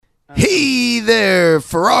Hey there,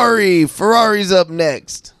 Ferrari. Ferrari's up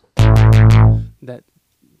next. That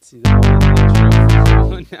was the intro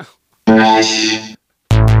now.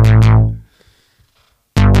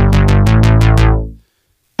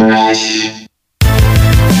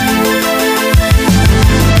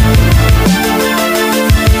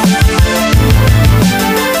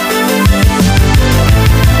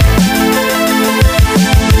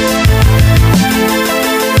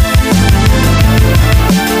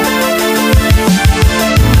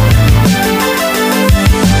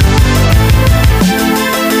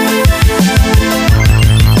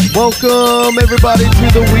 Welcome, everybody, to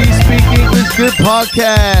the We Speak English Good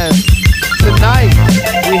podcast. Tonight,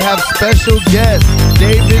 we have special guest,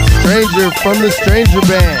 David Stranger from the Stranger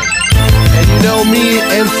Band. And you know me,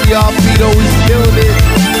 MC Offbeat, always killing it.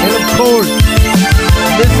 And of course,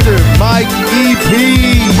 Mr. Mike EP.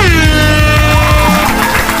 Hey.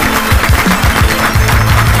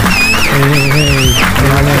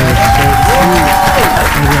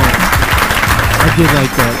 I did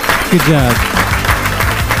like that. Good job.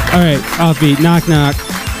 All right, Offbeat, knock, knock.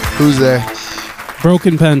 Who's there?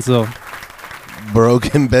 Broken pencil.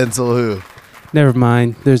 Broken pencil who? Never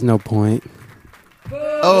mind. There's no point.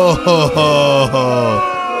 Oh,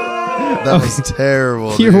 that was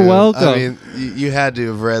terrible. You're dude. welcome. I mean, you had to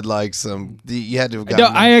have read like some. You had to have gotten.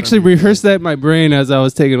 No, I actually rehearsed that in my brain as I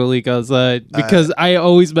was taking a leak outside because I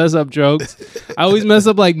always mess up jokes. I always mess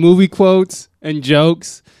up like movie quotes and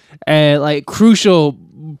jokes and like crucial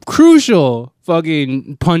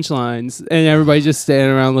fucking punchlines, and everybody just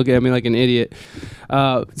standing around looking at me like an idiot.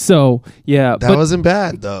 So yeah, that wasn't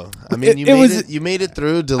bad though. I mean, you made it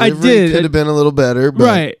through. Delivery could have been a little better.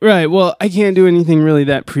 But. Right. Well, I can't do anything really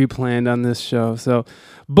that pre-planned on this show. So,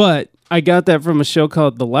 but I got that from a show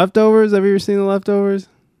called The Leftovers. Have you ever seen The Leftovers?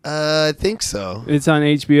 I think so. It's on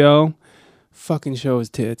HBO. Fucking show is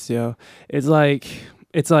tits, yo. It's like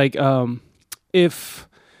if.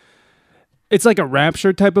 It's like a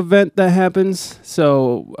rapture type event that happens.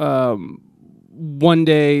 So one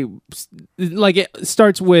day, like it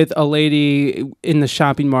starts with a lady in the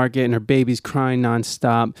shopping market and her baby's crying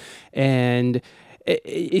nonstop. And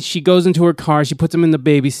she goes into her car, she puts him in the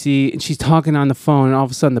baby seat, and she's talking on the phone, and all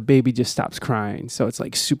of a sudden the baby just stops crying. So it's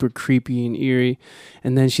like super creepy and eerie.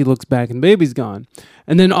 And then she looks back and the baby's gone.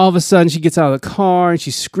 And then all of a sudden she gets out of the car and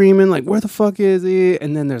she's screaming like, where the fuck is he?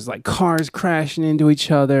 And then there's like cars crashing into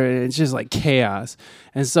each other, and it's just like chaos.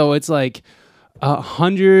 And so it's like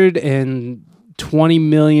 120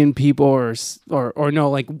 million people or no,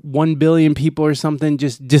 like 1 billion people or something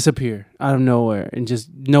just disappear out of nowhere, and just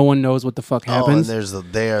no one knows what the fuck happens. Oh, and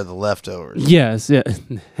they are the leftovers. Yes, yeah.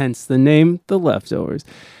 Hence the name, The Leftovers.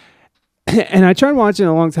 And I tried watching it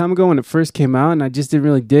a long time ago when it first came out, and I just didn't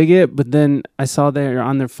really dig it. But then I saw they're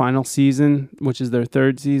on their final season, which is their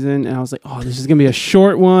third season, and I was like, "Oh, this is gonna be a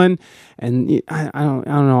short one." And I don't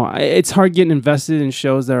know. It's hard getting invested in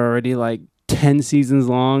shows that are already like 10 seasons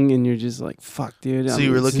long, and you're just like, "Fuck, dude." So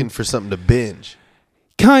you were looking for something to binge.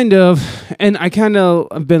 Kind of, and I kind of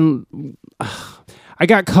have been. I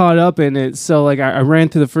got caught up in it, so like I ran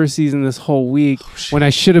through the first season this whole week when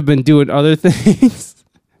I should have been doing other things.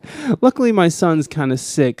 Luckily, my son's kind of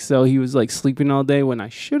sick, so he was like sleeping all day when I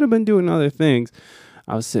should have been doing other things.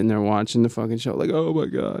 I was sitting there watching the fucking show, like, oh my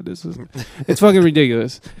god, it's fucking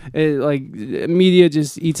ridiculous. Like media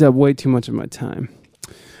just eats up way too much of my time.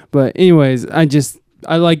 But anyways, I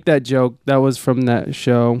like that joke. That was from that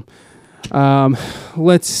show.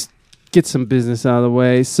 Let's get some business out of the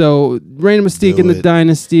way. So, Reign of Mystique and the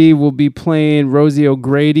Dynasty will be playing Rosie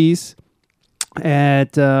O'Grady's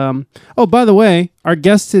at by the way, our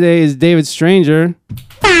guest today is David Stranger.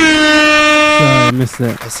 Sorry, I missed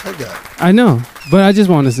that. I said that. I know, but I just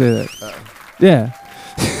wanted to say that. Yeah.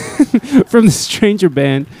 From the Stranger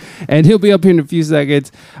Band, and he'll be up here in a few seconds.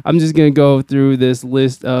 I'm just gonna go through this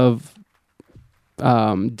list of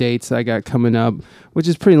dates I got coming up, which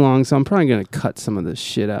is pretty long, so I'm probably gonna cut some of this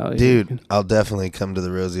shit out. Dude, I'll definitely come to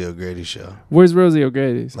the Rosie O'Grady show. Where's Rosie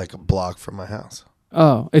O'Grady's? Like a block from my house.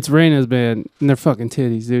 Oh, it's Raina's band, and they're fucking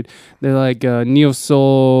titties, dude. They're like neo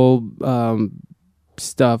soul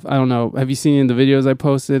stuff. I don't know. Have you seen any of the videos I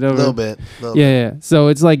posted? A little bit. Yeah. So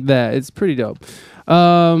it's like that. It's pretty dope.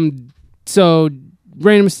 So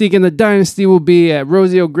Reign of Mystique and the Dynasty will be at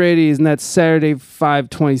Rosie O'Grady's, and that's Saturday,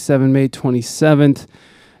 5/27, May 27th.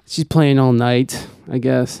 She's playing all night, I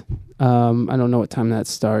guess. I don't know what time that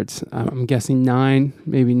starts. I'm guessing 9,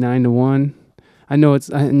 maybe 9 to 1. I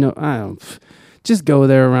don't. Just go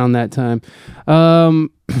there around that time.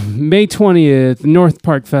 May 20th, North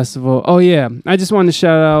Park Festival. Oh, yeah. I just wanted to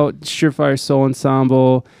shout out Surefire Soul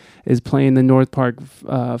Ensemble is playing the North Park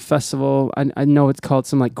Festival. I know it's called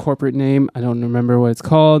some like corporate name. I don't remember what it's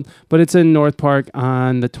called, but it's in North Park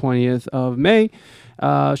on the 20th of May.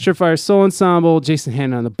 Surefire Soul Ensemble, Jason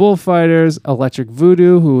Hanna and the Bullfighters, Electric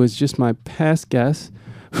Voodoo, who was just my past guest,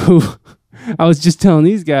 who I was just telling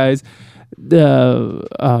these guys,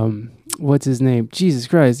 what's his name? Jesus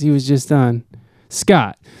Christ, he was just on.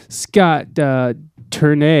 Scott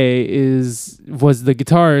Tournay was the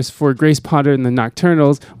guitarist for Grace Potter and the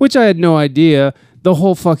Nocturnals, which I had no idea the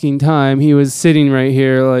whole fucking time. He was sitting right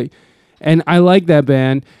here, like, and I like that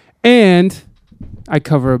band, and I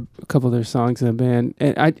cover a couple of their songs in the band,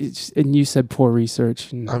 and you said poor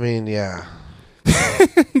research. I mean, yeah.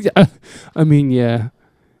 I mean, yeah.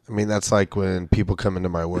 I mean, that's like when people come into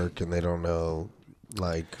my work and they don't know,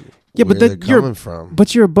 like, yeah, where but they're coming from.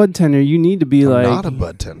 But you're a bud tender. You need to be I'm not a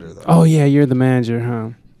bud tender, though. Oh, yeah, you're the manager,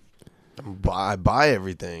 huh? I buy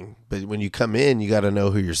everything, but when you come in, you got to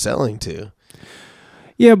know who you're selling to.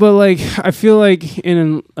 Yeah, but like I feel like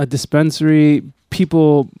in a dispensary,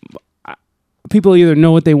 people either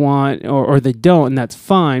know what they want or they don't, and that's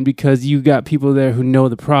fine because you got people there who know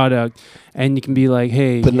the product, and you can be like,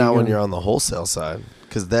 hey. But not when you're on the wholesale side,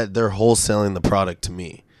 because they're wholesaling the product to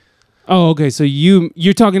me. Oh, okay. So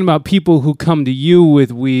you're talking about people who come to you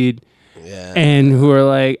with weed. Yeah. And who are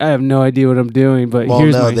like, I have no idea what I'm doing, but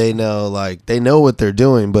they know what they're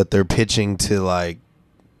doing, but they're pitching to like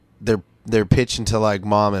they're pitching to like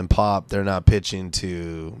mom and pop. They're not pitching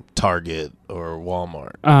to Target or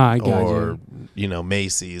Walmart. I got or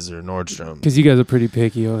Macy's or Nordstrom. Because you guys are pretty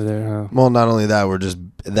picky over there, huh? Well, not only that, we're just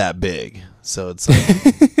that big. So it's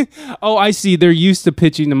like oh, I see. They're used to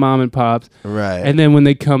pitching to mom and pops. Right. And then when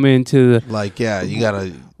they come into the like, yeah, you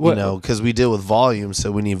gotta because we deal with volume,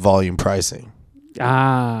 so we need volume pricing.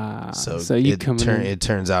 So you come in. It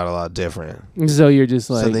turns out a lot different. So you're just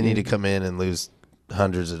like, so they need to come in and lose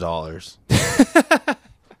hundreds of dollars.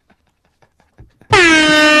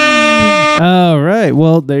 All right.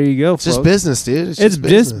 Well, there you go. It's just business, dude. It's just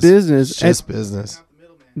business. It's just business.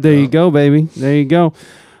 There you go, baby. There you go.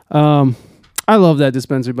 I love that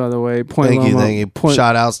dispensary, by the way. Point Loma. Thank you.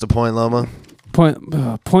 Shout outs to Point Loma. Point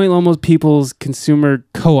Loma People's Consumer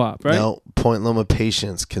Co-op, right? No, Point Loma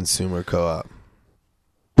Patients Consumer Co-op.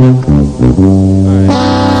 All right.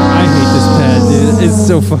 I hate this pad, dude. It's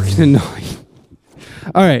so fucking annoying.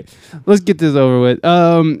 All right, let's get this over with.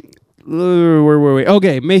 Where were we?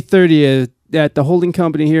 Okay, May 30th at the Holding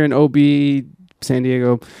Company here in OB, San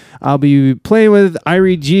Diego. I'll be playing with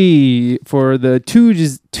Irie G for the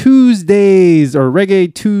Tuesdays or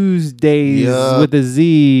Reggae Tuesdays with a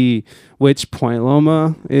Z, which Point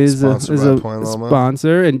Loma is a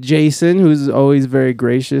sponsor. And Jason, who's always very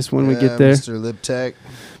gracious when we get there. Mr. Liptech.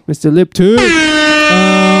 Mr. Liptech.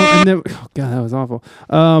 And then, oh God, that was awful.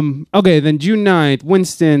 Okay, then June 9th,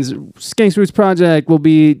 Winston's Skanks Roots Project will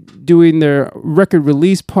be doing their record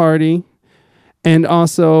release party. And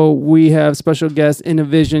also, we have special guest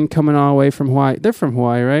Innovision coming all the way from Hawaii. They're from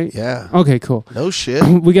Hawaii, right? Yeah. Okay, cool. No shit.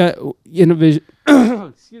 We got Innovision.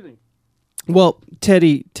 Excuse me. Well,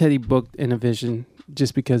 Teddy booked Innovision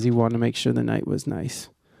just because he wanted to make sure the night was nice.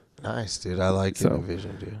 Nice, dude. I like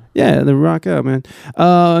Innovision, dude. Yeah, they rock out, man.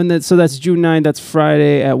 So that's June 9th. That's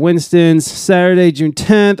Friday at Winston's. Saturday, June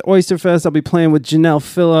 10th, Oyster Fest. I'll be playing with Janelle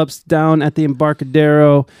Phillips down at the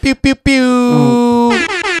Embarcadero. Pew, pew, pew.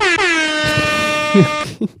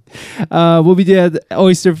 We'll be at the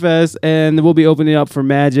Oyster Fest, and we'll be opening up for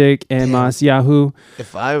Magic and Mas Yahoo.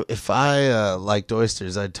 If I liked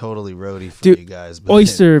oysters, I'd totally roadie for you guys. But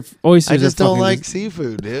oysters. I just don't like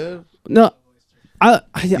seafood, dude. No,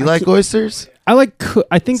 you like oysters? I like.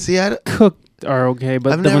 I think cooked are okay,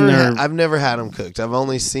 but I've never had them cooked. I've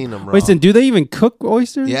only seen them raw. Wait, so do they even cook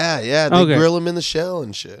oysters? Yeah. They grill them in the shell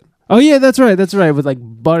and shit. Oh yeah, that's right, with like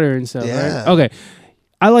butter and stuff. Yeah. Right? Okay.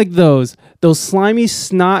 I like those slimy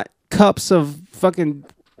snot cups of fucking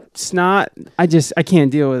snot. I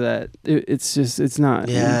can't deal with that. It's not.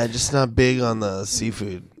 Yeah, just not big on the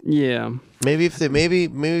seafood. Yeah. Maybe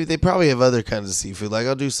they probably have other kinds of seafood. Like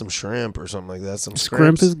I'll do some shrimp or something like that. Some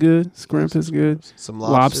shrimp is good. Shrimp is good. Some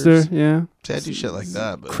lobster. Yeah. See, I do shit like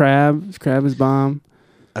that. But crab is bomb.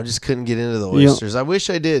 I just couldn't get into the oysters. I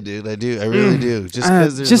wish I did, dude. I do. I really do. Just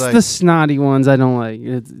because there's just the snotty ones I don't like.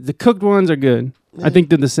 The cooked ones are good. Yeah. I think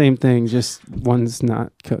they're the same thing, just one's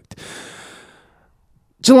not cooked.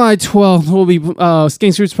 July 12th will be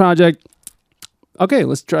Skanks Roots Project. Okay,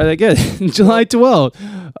 let's try that again. July 12th,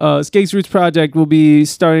 Skanks Roots Project will be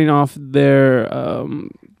starting off their...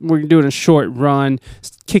 we're doing a short run,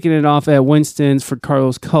 kicking it off at Winston's for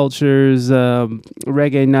Carlos Culture's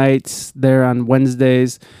reggae nights there on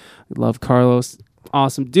Wednesdays. I love Carlos.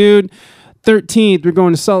 Awesome dude. 13th, we're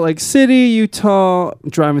going to Salt Lake City, Utah,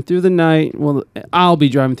 driving through the night. Well, I'll be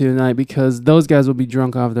driving through the night because those guys will be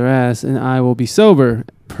drunk off their ass and I will be sober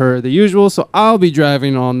per the usual. So I'll be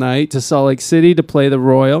driving all night to Salt Lake City to play the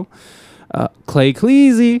Royal. Clay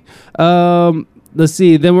Cleasy. Let's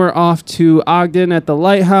see. Then we're off to Ogden at the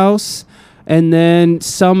Lighthouse and then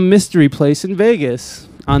some mystery place in Vegas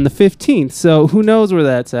on the 15th. So who knows where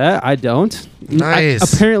that's at? I don't.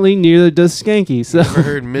 Nice. Apparently neither does Skanky. So Ever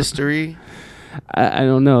heard mystery? I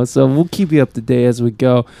don't know. So we'll keep you up to date as we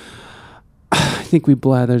go. I think we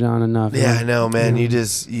blathered on enough. Yeah, right? I know, man. You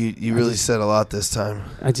really said a lot this time.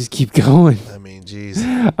 I just keep going. I mean, geez.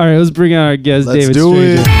 All right, let's bring out our guest, Let's David do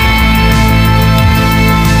Stranger. it.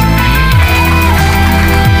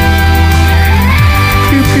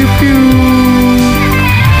 Pew, pew, pew.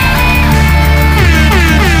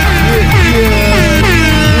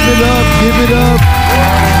 Yeah. Give it up.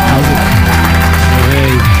 How's it?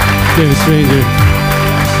 Hey, David Stranger.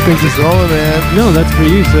 Thanks for going, man. No, that's for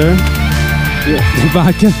you, sir. Yeah,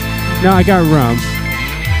 vodka. No, I got rum.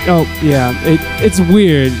 Oh, yeah. It's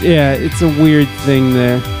weird. Yeah, it's a weird thing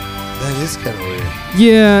there. That is kind of weird.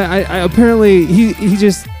 Yeah, I apparently he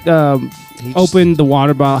just opened the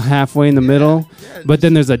water bottle halfway in the middle, but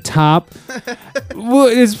then there's a top. Well,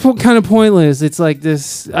 it's kind of pointless. It's like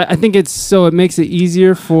this. I think it's so it makes it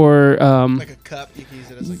easier for like a cup. You can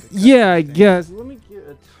use it as like a cup. yeah, I guess. Let me get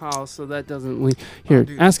a towel so that doesn't leak. Here,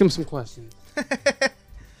 dude. ask him some questions.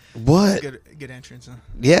 What? Good entrance, huh?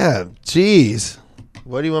 Yeah. Jeez.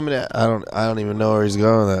 What do you want me to? I don't even know where he's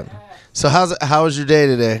going with that. So how was your day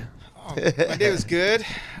today? Oh, my day was good.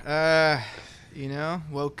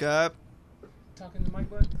 Woke up. Talking to Mike,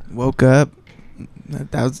 bud? Woke up.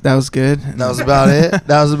 That was good. That was about it.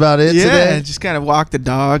 That was about it yeah, today. just kind of walked the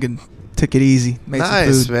dog and took it easy. Made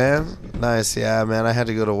Nice, some food. man. Nice. Yeah, man. I had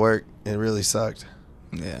to go to work. It really sucked.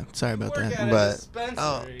 Yeah, sorry about Work that. at a But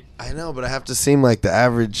dispensary. I know, but I have to seem like the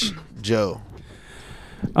average Joe.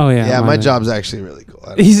 Oh yeah, Yeah, my mine. job's actually really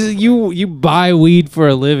cool. He's you buy weed for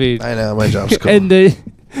a living, I know my job's cool. and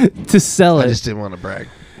to sell I it. just didn't want to brag.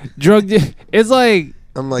 It's like,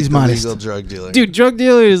 I'm like He's the modest. legal drug dealer. dude, drug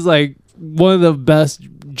dealer is like one of the best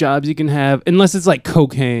jobs you can have, unless it's like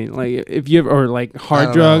cocaine. Like if you ever, or like I hard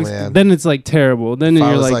don't drugs, know, man. then it's like terrible. Then if I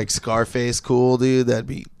you're was like, like Scarface cool, dude, that'd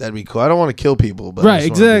be cool. I don't want to kill people, but I Right,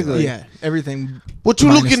 just wanna be exactly. like, Yeah, everything. What you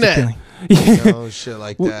minus looking the at? killing. You know, shit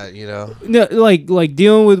like that, you know. no, like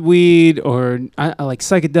dealing with weed or I like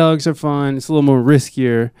psychedelics are fun. It's a little more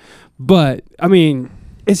riskier, but I mean,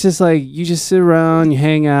 it's just like you just sit around, you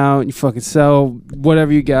hang out, you fucking sell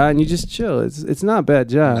whatever you got, and you just chill. It's not a bad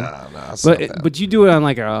job. No, it's not bad. But you do it on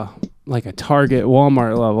like a Target,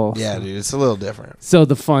 Walmart level. Yeah, dude, it's a little different. So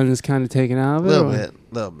the fun is kind of taken out of A it.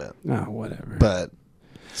 little bit. Oh, whatever. But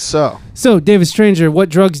so David Stranger, what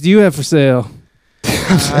drugs do you have for sale?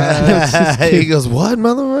 he goes, "What,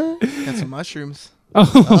 motherfucker?" Got some mushrooms. Oh,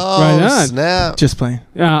 Oh, right on. snap! Just playing.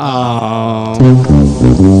 Oh.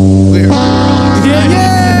 We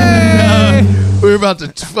Yeah. were about to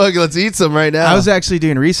fuck. Let's eat some right now. I was actually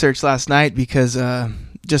doing research last night because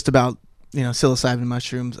just about psilocybin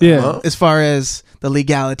mushrooms. Yeah. As far as the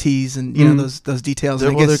legalities and those details.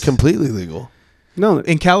 And I they're guess completely legal. No.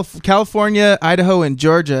 in California, Idaho, and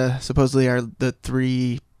Georgia supposedly are the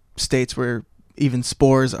 3 states where even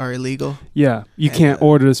spores are illegal. Yeah, you And, can't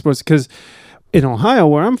order the spores because in Ohio,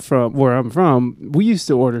 where I'm from, we used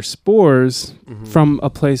to order spores from a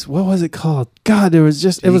place. What was it called? God, there was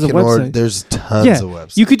just it was a website. There's tons Yeah, of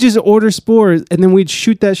websites. you could just order spores and then we'd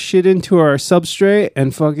shoot that shit into our substrate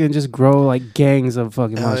and fucking just grow like gangs of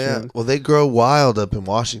fucking Oh, yeah. mushrooms. Well, they grow wild up in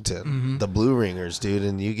Washington. Mhm. The blue ringers, dude.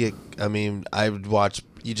 And you get, I would watch,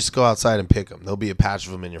 you just go outside and pick them. There'll be a patch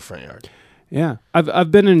of them in your front yard. Yeah,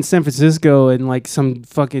 I've been in San Francisco and like some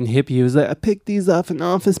fucking hippie was like, I picked these off an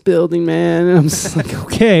office building, man. And I'm just like,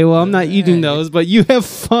 okay, well, I'm not eating those, but you have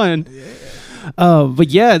fun. But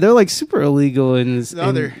yeah, they're like super illegal in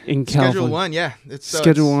They're in Schedule California. 1, yeah.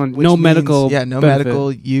 Schedule 1, which no means- medical Yeah, no benefit.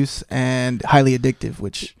 medical use and highly addictive,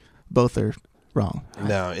 which both are wrong.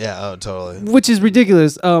 No, yeah, oh, totally. Which is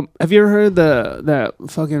ridiculous. Have you ever heard that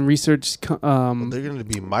fucking research? They're going to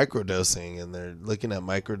be microdosing, and they're looking at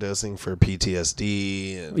microdosing for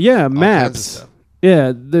PTSD. And Yeah, all kinds of MAPS. stuff.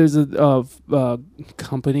 Yeah, there's a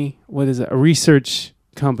company. What is it? A research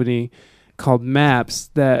company called MAPS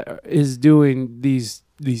that is doing these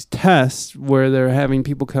tests where they're having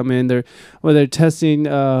people come in. They're testing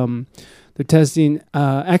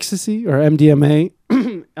ecstasy or MDMA,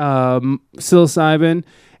 psilocybin,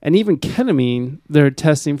 and even ketamine. They're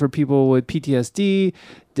testing for people with PTSD,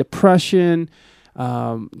 depression,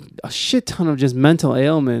 a shit ton of just mental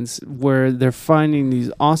ailments where they're finding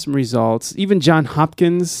these awesome results. Even John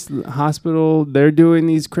Hopkins Hospital, they're doing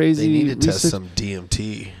these crazy. They need to research. test some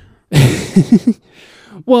DMT.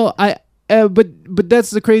 Well, but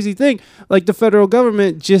that's the crazy thing. Like the federal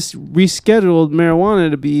government just rescheduled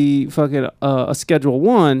marijuana to be fucking a Schedule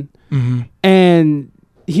 1, and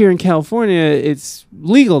here in California it's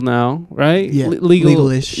legal now, right? Yeah,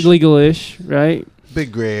 legalish, right?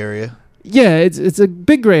 Big gray area. Yeah, it's a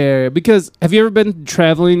big gray area because have you ever been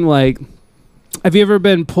traveling? Like, have you ever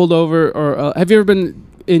been pulled over or have you ever been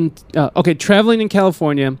traveling in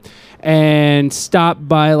California and stopped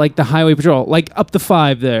by like the highway patrol, like up to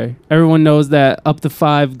 5 there. Everyone knows that up to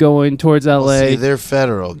 5 going towards LA. Well, see, they're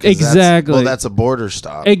federal. Exactly. That's a border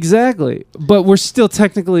stop. Exactly. But we're still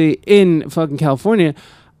technically in fucking California.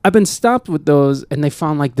 I've been stopped with those and they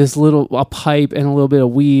found like this a pipe and a little bit of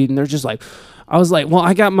weed and they're just like, I was like, well,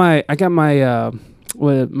 I got my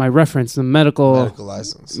reference, the medical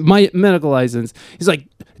license. My medical license. He's like,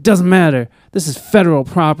 it doesn't matter. This is federal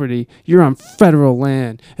property. You're on federal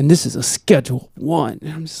land, and this is a Schedule 1.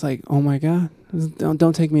 And I'm just like, oh my god,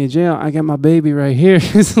 don't take me to jail. I got my baby right here.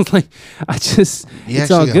 It's like,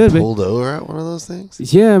 it's all good. Pulled over at one of those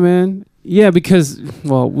things. Yeah, man. Yeah, because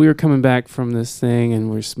we were coming back from this thing and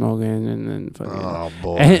we were smoking, and then fucking, oh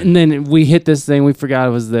boy, and then we hit this thing. We forgot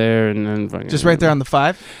it was there, and then fucking, just right there on the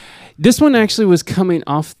 5. This one actually was coming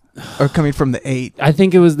off. Or coming from the 8. I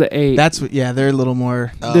think it was the 8. That's what. Yeah, they're a little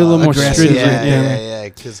more. They're a little more aggressive. stringent. Yeah.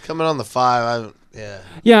 Because coming on the 5,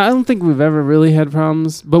 Yeah, I don't think we've ever really had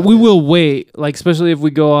problems, but we will wait. Like especially if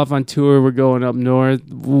we go off on tour, we're going up north.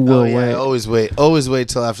 We will wait. Always wait. Always wait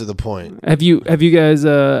till after the point. Have you guys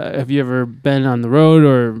have you ever been on the road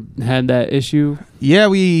or had that issue? Yeah,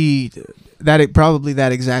 probably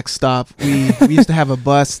that exact stop. We used to have a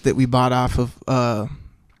bus that we bought off of.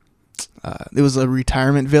 It was a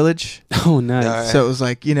retirement village. Oh, nice. Right. So it was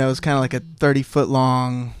like, it was kind of like a 30-foot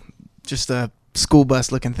long, just a school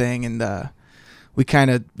bus looking thing. And we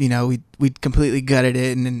kind of, we completely gutted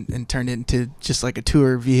it and turned it into just like a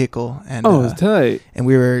tour vehicle. And, it was tight. And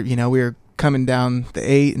we were coming down the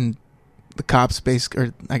 8 and the cops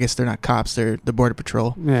or I guess they're not cops, they're the border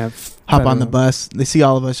patrol. Yeah. Hop on the bus. They see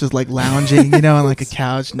all of us just like lounging, on like a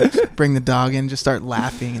couch and just bring the dog in, just start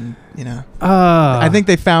laughing and, I think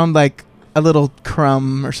they found like a little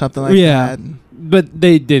crumb or something like that. But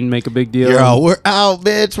they didn't make a big deal. We're out,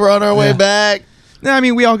 bitch. We're on our way back. No, I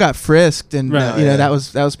mean we all got frisked, and right. That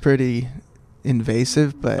was pretty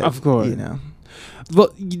invasive, but of course,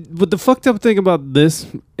 But the fucked up thing about this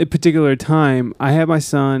particular time, I had my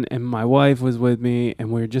son and my wife was with me,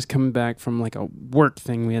 and we were just coming back from like a work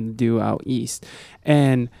thing we had to do out east,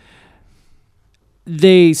 and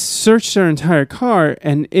they searched her entire car,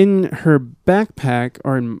 and in her backpack,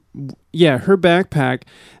 her backpack,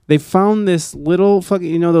 they found this little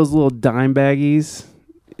fucking, those little dime baggies,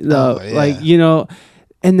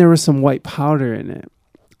 and there was some white powder in it,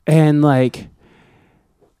 and like,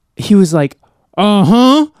 he was like,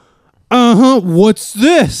 what's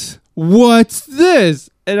this?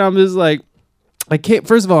 And I'm just like,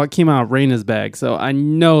 first of all, it came out of Raina's bag, so I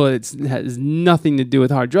know it has nothing to do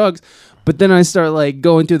with hard drugs. But then I start like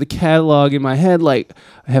going through the catalog in my head, like,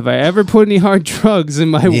 have I ever put any hard drugs in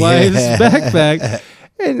my wife's backpack?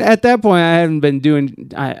 And at that point, I hadn't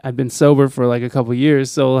been I've been sober for like a couple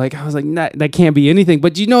years. So like, I was like, that can't be anything.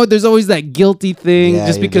 But there's always that guilty thing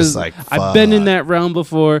just because I've been in that realm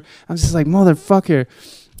before. I'm just like, motherfucker.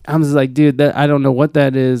 I'm just like, dude, I don't know what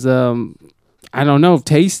that is. I don't know.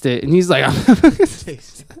 Taste it. And he's like,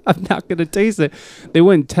 I'm not going to taste it. They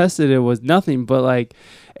went and tested it. It was nothing, but like,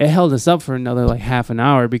 it held us up for another like half an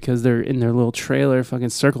hour because they're in their little trailer fucking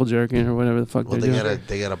circle jerking or whatever the fuck they're doing.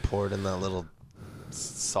 They gotta pour it in that little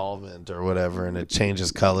solvent or whatever, and it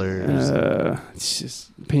changes colors. It's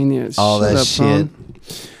just pain. All that shit.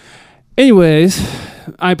 Anyways,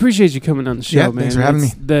 I appreciate you coming on the show, man. Thanks for having me.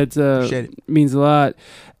 That means a lot.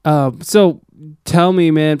 So tell me,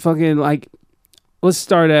 man, fucking like, let's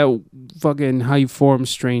start at fucking how you formed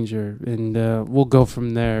Stranger, and we'll go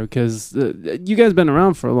from there because you guys been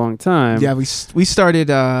around for a long time. Yeah, we started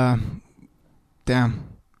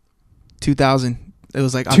 2000. It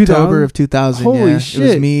was like 2000? October of 2000. Holy shit! It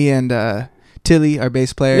was me and Tilly, our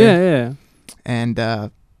bass player. Yeah.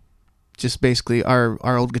 And just basically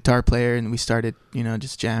our old guitar player, and we started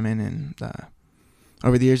just jamming, and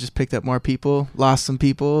over the years just picked up more people, lost some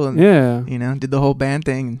people, and did the whole band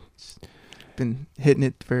thing. Been hitting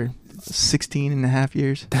it for 16 and a half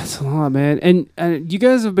years. That's a lot, man. And you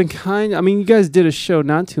guys have been you guys did a show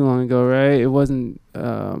not too long ago, right? It wasn't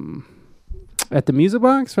at the Music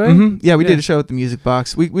Box, right? Mm-hmm. Yeah, we did a show at the Music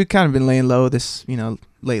Box. We kind of been laying low this,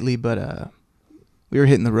 lately, but we were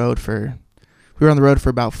hitting the road for. We were on the road for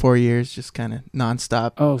about 4 years, just kind of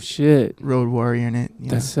nonstop. Oh shit, road warrior in it.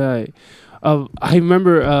 That's right. I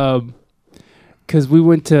remember because we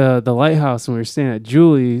went to the Lighthouse and we were staying at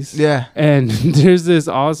Julie's. Yeah, and there's this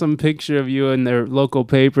awesome picture of you in their local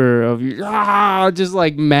paper of you just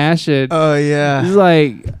like mashing. Oh yeah, it's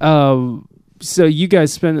like so you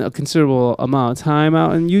guys spent a considerable amount of time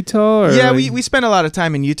out in Utah? Or yeah, we spent a lot of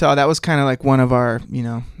time in Utah. That was kind of like one of our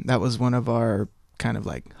kind of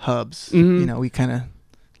like hubs. Mm-hmm. We kind of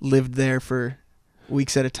lived there for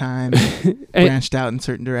weeks at a time, branched out in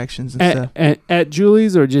certain directions and stuff. At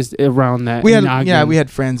Julie's or just around that? We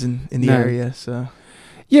had friends in the area. So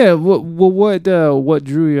yeah, what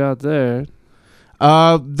drew you out there?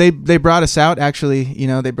 They brought us out actually.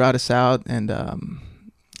 They brought us out and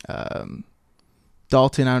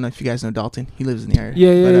Dalton. I don't know if you guys know Dalton. He lives in the area.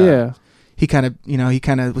 Yeah. He kind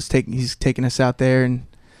of was taking us out there and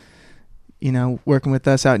working with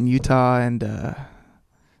us out in Utah and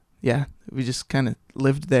we just kind of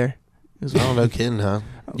lived there. It was no kidding, huh?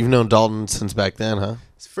 You've known Dalton since back then, huh?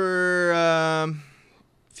 For a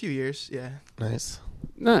few years, yeah. Nice.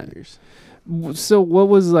 Nice. So what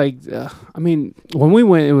was like? When we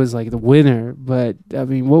went, it was like the winter. But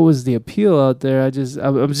what was the appeal out there? I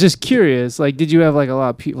was just curious. Like, did you have like a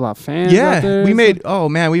lot of fans? Yeah, out there we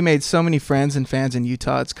made so many friends and fans in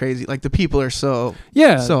Utah. It's crazy. Like the people are so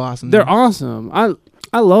awesome. They're awesome. I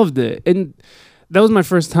loved it, and that was my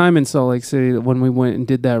first time in Salt Lake City when we went and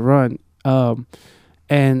did that run.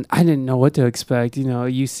 And I didn't know what to expect.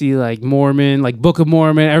 You see like Mormon, like Book of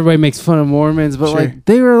Mormon. Everybody makes fun of Mormons, but like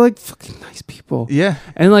they were like fucking nice people. Yeah,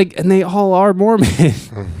 and they all are Mormon,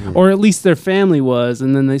 or at least their family was,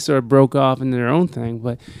 and then they sort of broke off into their own thing.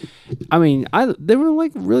 But they were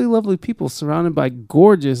like really lovely people, surrounded by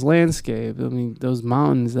gorgeous landscape. Those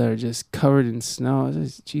mountains that are just covered in snow.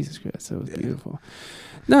 Jesus Christ, it was beautiful.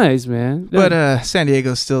 Nice, man. But San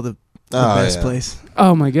Diego's still the best place.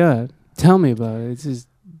 Oh my God. Tell me about it. It's just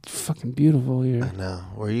fucking beautiful here. I know.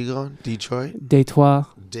 Where are you going? Detroit? Detroit.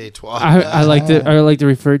 I like to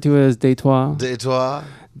refer to it as Detroit. Detroit,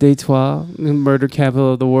 murder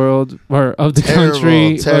capital of the world or of the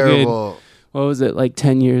country. Terrible. What was it, like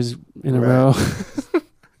 10 years in a row?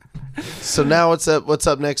 So now what's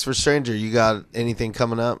up next for Stranger? You got anything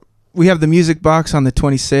coming up? We have the Music Box on the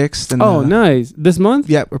 26th. And nice. This month?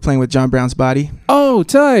 Yeah, we're playing with John Brown's Body. Oh,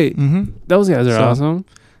 tight. Mm-hmm. Those guys are awesome.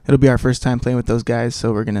 It'll be our first time playing with those guys,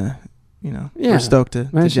 so we're gonna, we're stoked to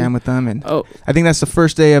jam with them. And I think that's the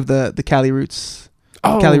first day of the Cali Roots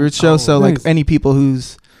show. So nice. Like any people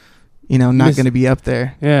who's, not gonna be up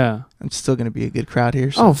there. Yeah. It's still gonna be a good crowd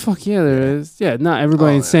here. So. Oh fuck yeah, there is. Yeah, not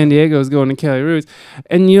everybody in San Diego is going to Cali Roots,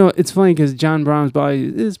 and it's funny because John Brown's Body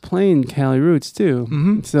is playing Cali Roots too.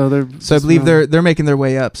 Mm-hmm. So I believe they're making their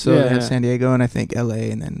way up. So they have San Diego and I think LA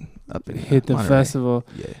and then up and hit the Monterey. festival.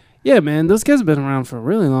 Yeah. Yeah, man, those guys have been around for a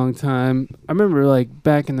really long time. I remember, like,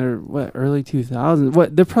 back in their, early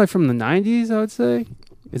 2000s. They're probably from the 90s, I would say?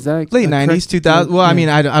 Is that late 90s, 2000? Well,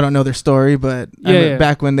 yeah. I don't know their story, but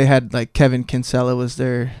back when they had, like, Kevin Kinsella was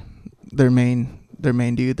their main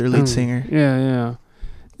dude, their lead singer. Yeah.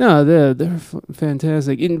 No, they're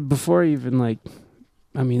fantastic. And before I even,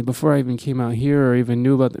 before I even came out here or even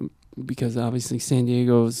knew about them, because obviously San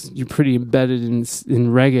Diego's, you're pretty embedded in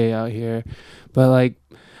reggae out here. But, like,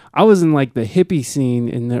 I was in like the hippie scene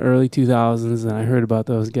in the early 2000s, and I heard about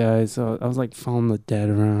those guys. So I was like following the Dead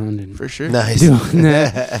around, and for sure, nice. Doing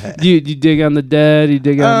that. Do you dig on the Dead? You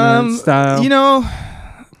dig on that style?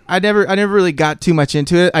 I never really got too much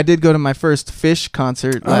into it. I did go to my first Fish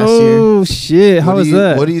concert last year. Oh shit! How was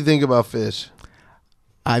that? What do you think about Fish?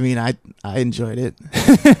 I enjoyed it.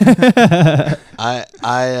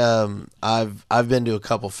 I've been to a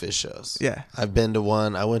couple Fish shows. Yeah, I've been to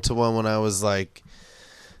one. I went to one when I was like.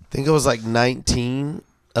 I think I was like 19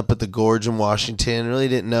 up at the Gorge in Washington. Really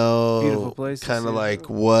didn't know kind of like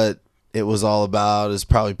what it was all about. It was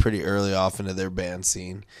probably pretty early off into their band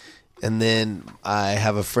scene. And then I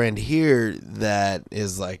have a friend here that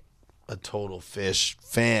is like a total Fish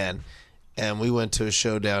fan. And we went to a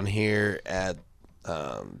show down here at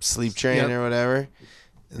Sleep Train or whatever.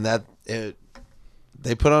 And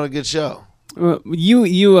they put on a good show.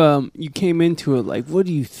 You came into it like, what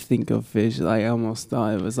do you think of Fish? Like, I almost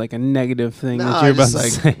thought it was like a negative thing that you're about to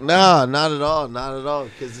say. No, not at all,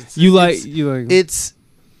 because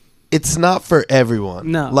it's not for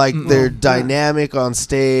everyone. No, like they're dynamic on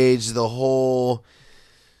stage. The whole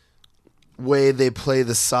way they play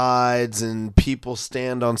the sides, and people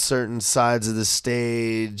stand on certain sides of the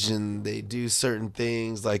stage and they do certain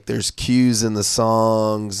things, like there's cues in the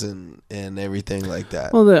songs and everything like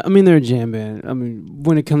that. Well, they're a jam band. I mean,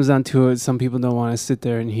 when it comes down to it, some people don't want to sit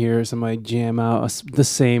there and hear somebody jam out the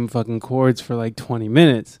same fucking chords for like 20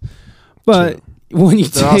 minutes. But True. when you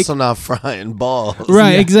They're also not frying balls.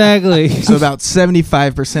 Right, exactly. So about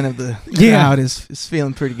 75% of the crowd is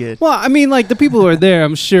feeling pretty good. Well, I mean, like the people who are there,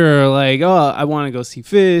 I'm sure, like, oh, I want to go see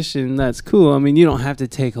Fish, and that's cool. I mean, you don't have to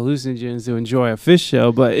take hallucinogens to enjoy a Fish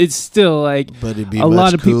show, but it's still like But it'd be a much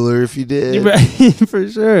lot of cooler if you did. Right, for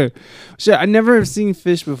sure. Sure, I never have seen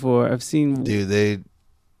Fish before. I've seen, Dude,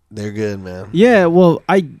 they're good, man. Yeah, well,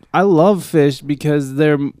 I love Fish because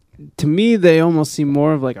to me, they almost seem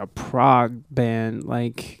more of like a prog band,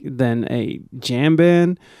 like than a jam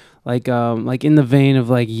band, like in the vein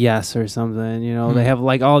of like Yes or something. You know, they have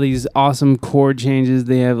like all these awesome chord changes.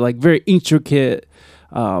 They have like very intricate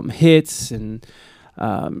hits and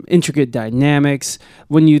intricate dynamics.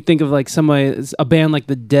 When you think of like a band like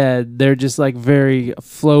The Dead, they're just like very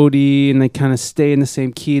floaty and they kind of stay in the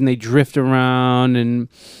same key and they drift around.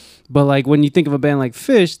 But like when you think of a band like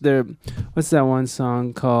Fish, what's that one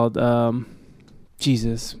song called?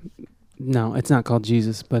 Jesus. No, it's not called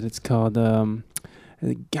Jesus, but it's called that's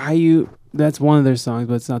one of their songs,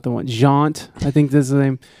 but it's not the one. Jaunt, I think that's the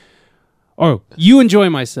name. Oh, You Enjoy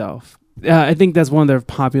Myself. I think that's one of their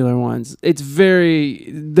popular ones. It's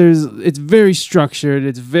very structured.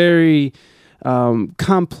 It's very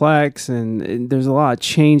complex, and there's a lot of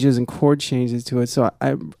changes and chord changes to it. So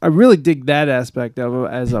I really dig that aspect of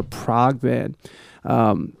it as a prog band.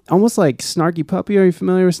 Almost like Snarky Puppy. Are you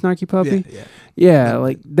familiar with Snarky Puppy? Yeah.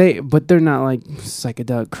 Like but they're not like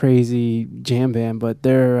psychedelic crazy jam band, but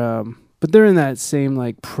they're in that same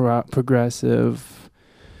like progressive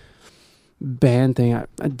band thing. I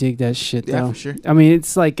dig that shit though. Yeah, for sure. I mean,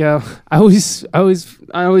 it's like I always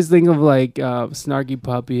think of like Snarky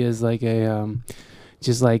Puppy as like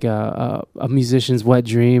just like a musician's wet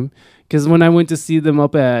dream. Because when I went to see them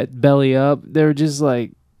up at Belly Up, they were just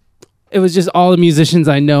like, it was just all the musicians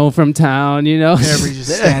I know from town, you know. Everybody's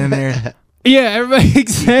just standing there. Yeah, everybody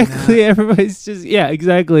exactly. Everybody's just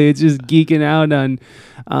exactly. It's just geeking out on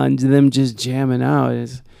them just jamming out.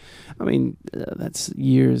 That's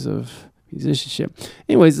years of musicianship.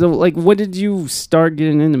 Anyways, so like, when did you start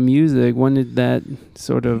getting into music? When did that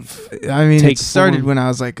sort of? I mean, it started when I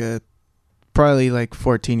was like probably like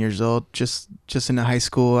 14 years old. Just into high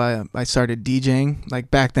school, I started DJing.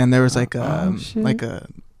 Like back then, there was like a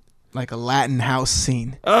Latin house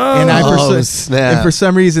scene. And for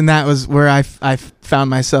some reason that was where I found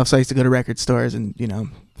myself. So I used to go to record stores and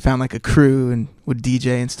found like a crew and would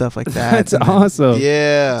DJ and stuff like that. That's awesome.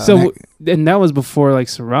 Yeah. So and that was before like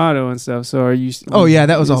Serato and stuff. So are you? Oh yeah,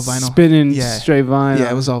 that was all vinyl. Spinning straight vinyl.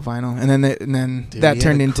 Yeah, it was all vinyl. And then Dude, that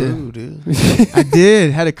turned into. Crew, dude.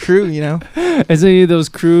 I had a crew. Is any of those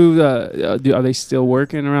crew? Are they still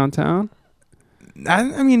working around town?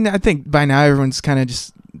 I mean, I think by now everyone's kind of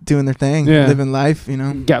just doing their thing, living life,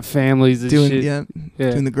 Got families and doing shit.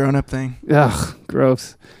 Doing the grown up thing. Ugh,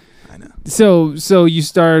 gross. I know. So you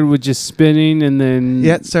started with just spinning, and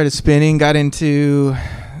then started spinning, got into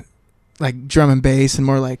like drum and bass and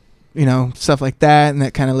more like stuff like that, and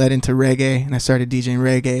that kind of led into reggae, and I started DJing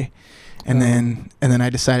reggae, and then I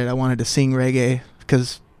decided I wanted to sing reggae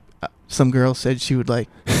because some girl said she would like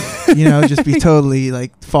just be totally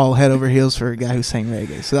like fall head over heels for a guy who sang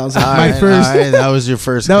reggae. So that was my first. All right, that was your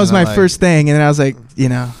first. That was my first thing, and then I was like,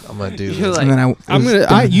 I'm gonna do this. Like, and then I'm gonna,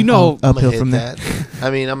 uphill from there.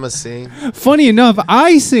 I mean, I'm gonna sing. Funny enough,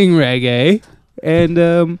 I sing reggae, and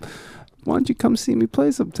why don't you come see me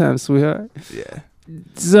play sometime, sweetheart? Yeah.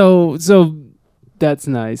 So that's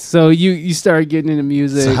nice. So you started getting into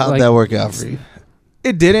music. So how'd that work out for you?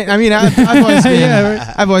 It didn't. I mean, I've always been.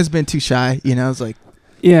 I've always been too shy. It's like.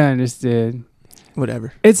 Yeah, I understand.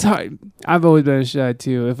 Whatever. It's hard. I've always been shy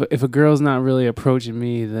too. If a girl's not really approaching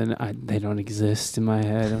me, then they don't exist in my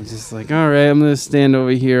head. I'm just like, all right, I'm gonna stand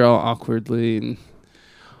over here all awkwardly,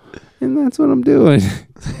 and that's what I'm doing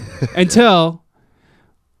until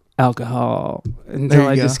alcohol. Until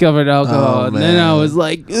I discovered alcohol, and then I was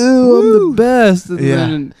like, ooh, I'm the best.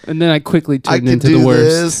 And then I quickly turned into the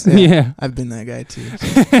worst. Yeah, I've been that guy too.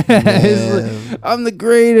 Like, I'm the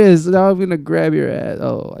greatest. Now I'm gonna grab your ass.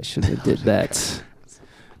 Oh, I shouldn't have did that.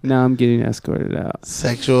 Now I'm getting escorted out.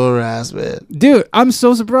 Sexual harassment. Dude, I'm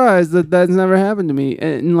so surprised that that's never happened to me.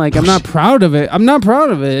 And like, I'm not proud of it.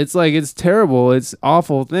 It's like, it's terrible. It's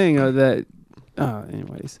awful thing that.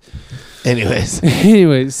 Anyways.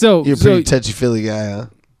 So you're a pretty touchy-feely guy, huh?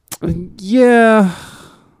 Yeah.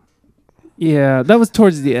 Yeah, that was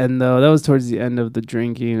towards the end though. That was towards the end of the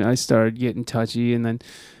drinking. I started getting touchy,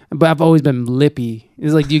 but I've always been lippy.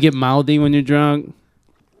 It's like, do you get mouthy when you're drunk?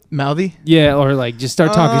 Mouthy? Yeah, or like just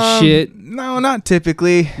start talking shit. No, not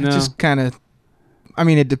typically. No. Just kind of. I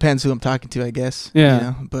mean, it depends who I'm talking to, I guess. Yeah. You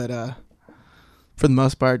know? But for the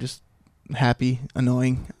most part, just happy,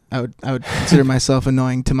 annoying. I would consider myself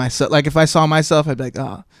annoying to myself. Like if I saw myself, I'd be like,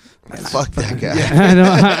 oh, fuck that guy.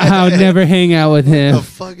 Yeah. I would never hang out with him. What the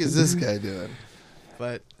fuck is this guy doing?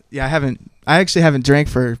 But yeah, I actually haven't drank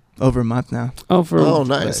for over a month now. Oh,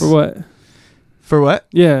 nice. For what? For what?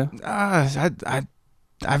 Yeah.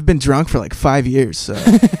 I've been drunk for like 5 years, so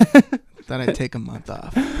thought I'd take a month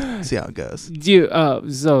off. See how it goes. Do you,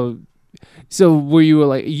 so were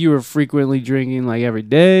you were frequently drinking like every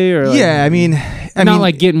day, or like, yeah, I mean, not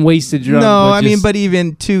like getting wasted drunk? No, but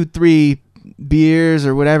even 2-3 beers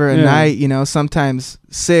or whatever a night. You know, sometimes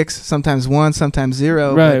 6, sometimes 1, sometimes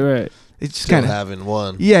 0. Right. It's just Still kind of having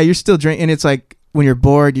one. Yeah, you're still drinking, and it's like when you're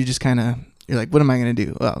bored, you just kind of you're like, what am I gonna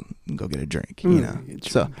do? Well, go get a drink. You know.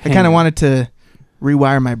 So I kind of wanted to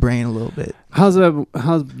rewire my brain a little bit. How's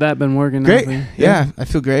that been working? Great. Out Yeah, I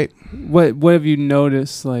feel great. What have you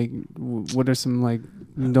noticed? Like, what are some like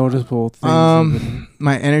noticeable things?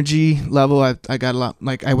 My energy level. I got a lot.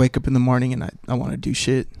 Like I wake up in the morning and I want to do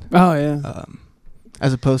shit. Oh yeah.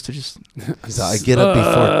 As opposed to just. I get up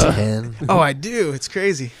before 10. Oh, I do. It's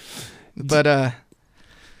crazy. But I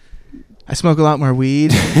smoke a lot more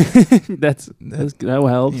weed. that will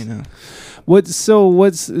help. You know.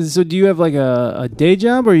 So do you have like a day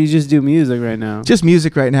job, or you just do music right now? Just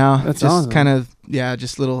music right now. That's just awesome. kind of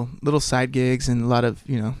just little side gigs and a lot of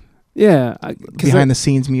yeah, behind the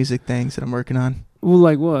scenes music things that I'm working on. Well,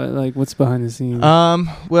 like what? Like what's behind the scenes?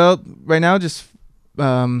 Well, right now just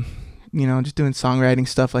just doing songwriting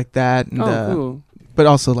stuff like that, and cool. But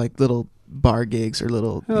also like little bar gigs or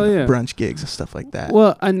little brunch gigs and stuff like that.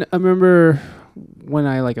 Well, I remember when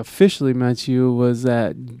I like officially met you was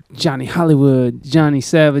at Johnny Hollywood, Johnny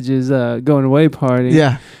Savage's going away party.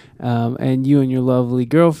 Yeah. And you and your lovely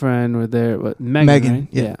girlfriend were there. Megan. Right?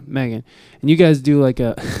 Yeah, Megan. And you guys do like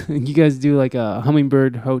a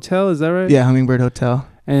Hummingbird Hotel. Is that right? Yeah, Hummingbird Hotel.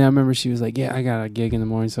 And I remember she was like, "Yeah, I got a gig in the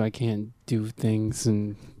morning, so I can't do things."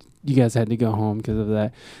 And you guys had to go home because of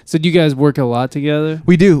that. So do you guys work a lot together?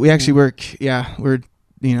 We do. We actually work. Yeah, we're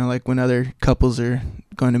like when other couples are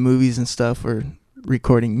going to movies and stuff, we're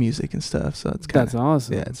recording music and stuff. So that's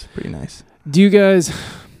awesome. Yeah, it's pretty nice. Do you guys?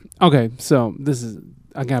 Okay, so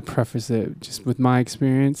I gotta preface it just with my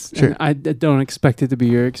experience. Sure. And I don't expect it to be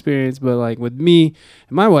your experience, but like with me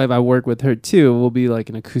and my wife, I work with her too. We'll be like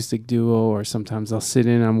an acoustic duo, or sometimes I'll sit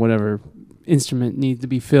in on whatever instrument needs to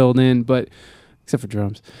be filled in, but except for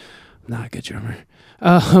drums. I'm not a good drummer.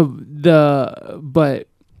 But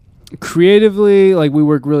creatively, like we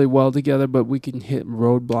work really well together, but we can hit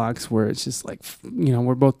roadblocks where it's just like,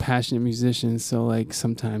 we're both passionate musicians. So like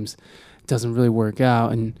sometimes it doesn't really work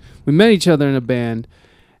out. And we met each other in a band.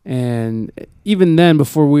 And even then,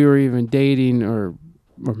 before we were even dating or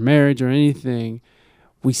marriage or anything,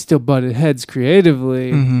 we still butted heads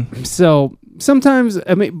creatively. Mm-hmm. So sometimes,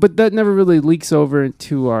 but that never really leaks over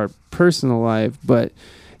into our personal life. But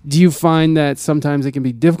do you find that sometimes it can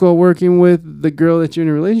be difficult working with the girl that you're in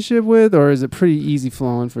a relationship with, or is it pretty easy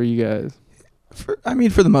flowing for you guys? For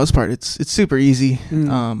the most part, it's super easy.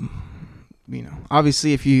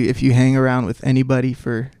 Obviously, if you hang around with anybody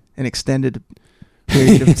for an extended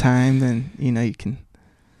period of time, then you can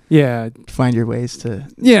find your ways to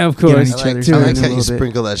of course. I like how you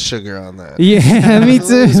sprinkle that sugar on that. Yeah, me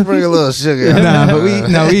too. Sprinkle a little sugar.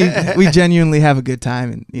 But we genuinely have a good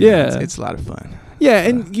time, and it's a lot of fun. Yeah,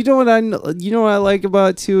 and you know what I like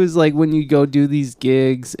about it too is like when you go do these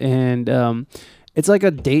gigs, and it's like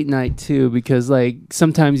a date night too, because like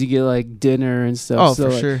sometimes you get like dinner and stuff. Oh,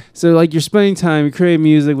 so, for sure. So like you're spending time, you create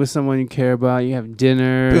music with someone you care about, you have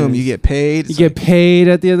dinner. Boom, you get paid. You get paid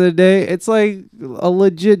at the end of the day. It's like a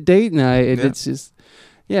legit date night, and it's just,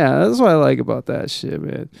 that's what I like about that shit,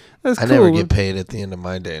 man. That's cool. I never get paid at the end of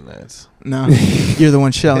my date nights. No, you're the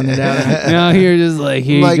one shelling it out. No, you're just like,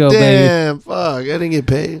 here you go, damn, baby. Fuck, I didn't get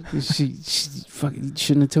paid. She fucking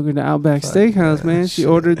shouldn't have took her to Outback Steakhouse, man. She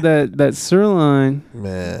ordered that sirloin.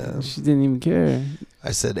 Man. She didn't even care.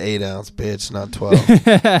 I said 8 ounce, bitch, not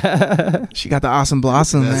 12. She got the awesome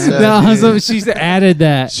blossom, man. The awesome, she's added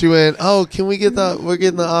that. She went, oh, can we get we're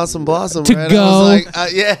getting the awesome blossom, to right? go. I was like, I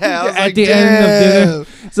was at like, the damn. end of dinner.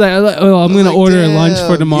 It's like, I'm going to order a lunch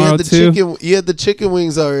for tomorrow, too. You had the chicken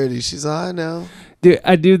wings already. She's like, I know. Dude,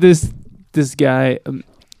 I do this guy, I'm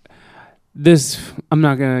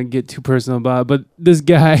not going to get too personal about it, but this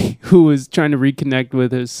guy who was trying to reconnect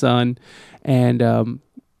with his son, and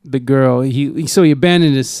the girl. So he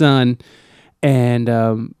abandoned his son,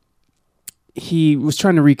 and he was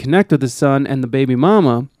trying to reconnect with his son and the baby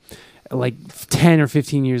mama, like 10 or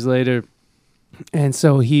 15 years later. And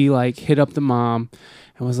so he like hit up the mom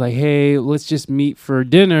and was like, "Hey, let's just meet for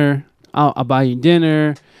dinner. I'll buy you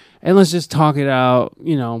dinner, and let's just talk it out,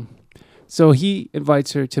 you know." So he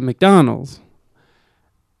invites her to McDonald's.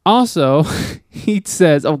 Also, he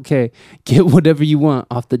says, "Okay, get whatever you want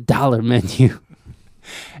off the dollar menu."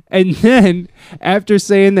 And then, after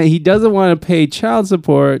saying that he doesn't want to pay child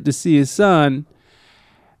support to see his son,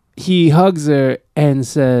 he hugs her and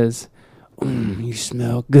says, "You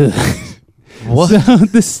smell good." What?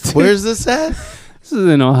 So where's this at? This is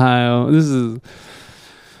in Ohio.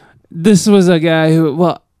 This was a guy who,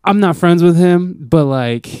 well, I'm not friends with him, but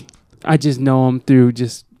like I just know him through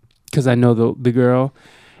just because I know the girl.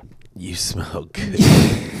 You smell good.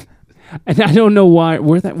 And I don't know why.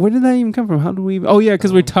 Where did that even come from? How do we? Oh yeah,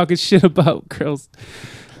 because we're talking shit about girls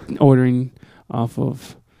ordering off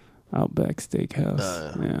of Outback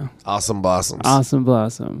Steakhouse. Yeah. Awesome Blossoms. Awesome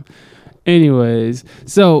Blossom. Anyways,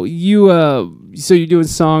 so you're doing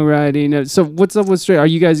songwriting. So what's up with Straight? Are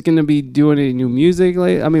you guys gonna be doing any new music?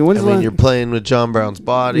 Like, I mean, you're playing with John Brown's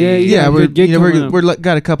Body. Yeah. We're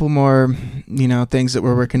got a couple more, things that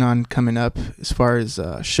we're working on coming up as far as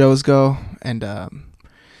shows go, and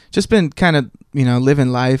just been kind of living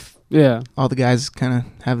life. Yeah, all the guys kind of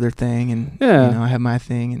have their thing, and I have my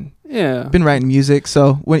thing, and been writing music.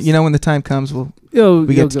 So when the time comes, we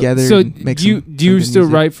get together. So and make do you still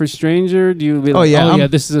music. Write for Stranger? Do you be like,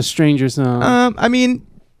 this is a Stranger song? I mean,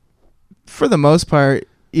 for the most part,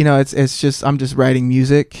 it's just I'm just writing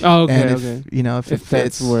music. Oh, okay, and okay. If it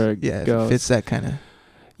fits, that's where it goes. If it fits that kind of.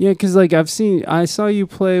 Yeah, because like I saw you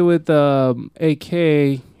play with AK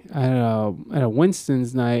at a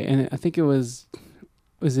Winston's night, and I think it was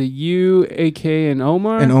it you, AK, and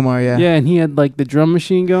Omar? And Omar, yeah. Yeah, and he had like the drum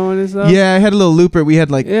machine going and stuff. Yeah, I had a little looper. We had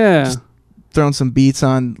just thrown some beats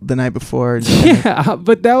on the night before. Yeah,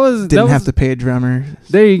 but didn't have to pay a drummer.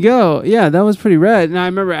 There you go. Yeah, that was pretty rad. And I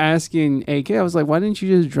remember asking AK, I was like, "Why didn't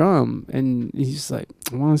you just drum?" And he's just like,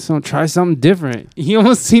 "I want to try something different." He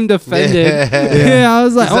almost seemed offended. Yeah, I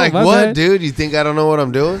was like, he's like, "What, bad. Dude? You think I don't know what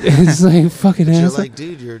I'm doing?" It's like, fucking ass. You're like,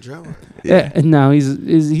 dude, you're a drummer. Yeah, and now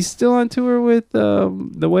he's still on tour with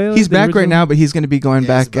the Whales. He's back right now, but he's going to be going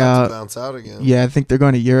back out. To bounce out again. Yeah, I think they're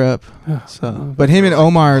going to Europe. But him and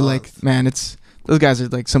Omar are like, man, those guys are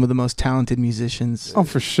like some of the most talented musicians. Oh,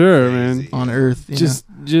 for sure, man, on earth.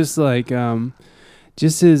 Just like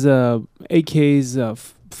just his AK's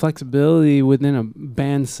flexibility within a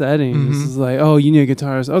band setting. Mm-hmm. This is like, oh, you need a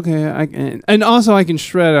guitarist. Okay, I can, and also I can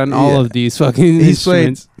shred on all of these fucking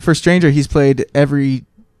instruments. For Stranger, he's played every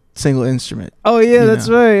single instrument. Oh yeah, that's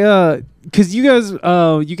right. Because you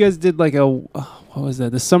guys did like what was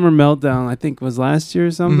that? The Summer Meltdown, I think was last year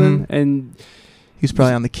or something, and he was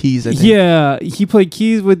probably on the keys. I think. Yeah, he played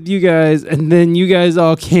keys with you guys, and then you guys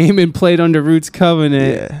all came and played under Roots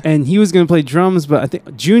Covenant, and he was gonna play drums, but I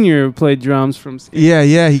think Junior played drums from.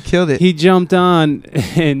 Yeah, he killed it. He jumped on,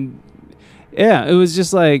 and it was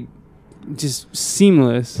just like. Just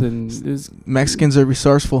seamless, and Mexicans are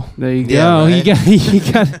resourceful. There you go. He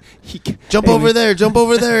got. Jump over there! Jump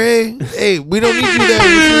over there! Hey! We don't need you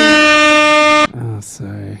there. Oh,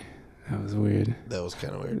 sorry, that was weird. That was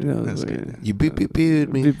kind of weird. That was weird. You beep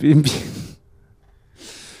me.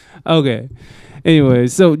 Okay. Anyway,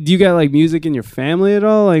 so do you got like music in your family at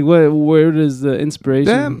all? Like, where does the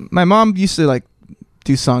inspiration? Yeah, my mom used to like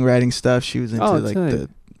do songwriting stuff. She was into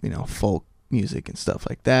the folk music and stuff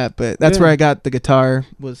like that, but that's where I got the guitar,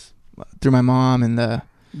 was through my mom, and that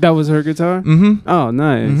was her guitar. Mm-hmm. Oh,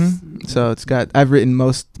 nice. Mm-hmm. So I've written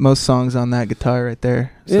most songs on that guitar right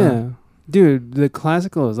there. So. Yeah, dude, the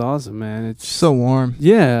classical is awesome, man. It's so warm.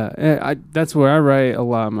 Yeah, that's where I write a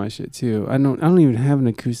lot of my shit too. I don't even have an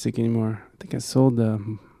acoustic anymore. I think I sold I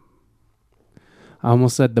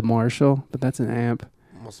almost said the Marshall, but that's an amp.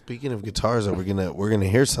 Well, speaking of guitars, we're gonna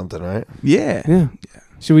hear something, right? Yeah.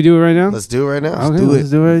 Should we do it right now? Let's do it right now. Okay,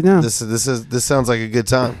 let's do it right now. This sounds like a good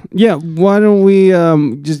time. Yeah, why don't we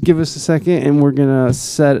just give us a second, and we're gonna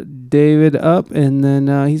set David up, and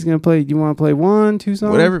then he's gonna play. Do you want to play 1, 2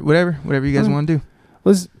 songs? Whatever you guys want to do.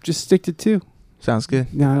 Let's just stick to 2. Sounds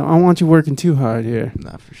good. No, I don't want you working too hard here.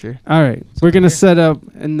 Not for sure. All right, we're gonna set up,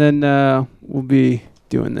 and then we'll be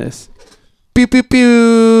doing this. Pew pew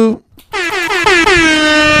pew.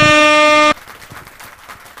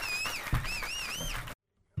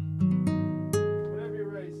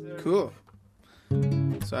 Cool.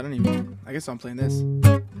 So I guess I'm playing this.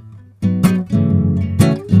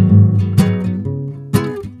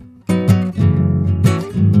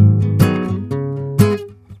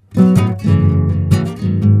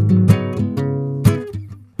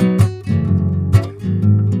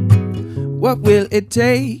 will it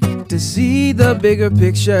take to see the bigger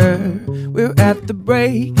picture? We're at the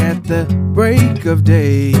break of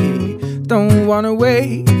day. Don't wanna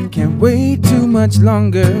wait, can't wait too much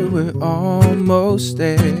longer. We're almost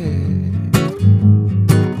there.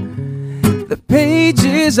 The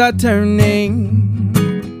pages are turning,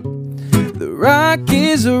 the rock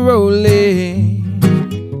is rolling,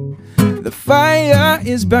 the fire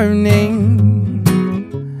is burning,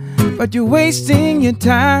 but you're wasting your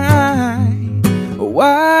time.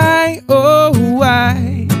 Why, oh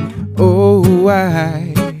why, oh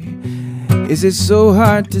why is it so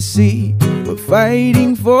hard to see we're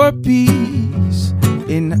fighting for peace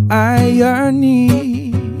in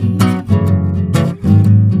irony?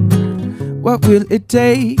 What will it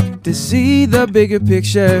take to see the bigger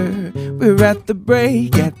picture? We're at the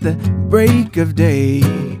break of day.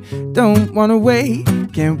 Don't wanna wait,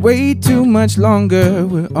 can't wait too much longer.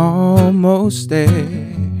 We're almost there.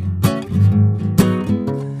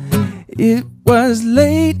 It was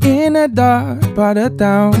late in a dark part of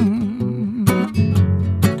town.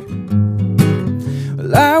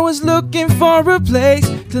 Well, I was looking for a place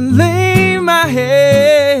to lay my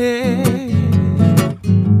head.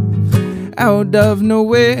 Out of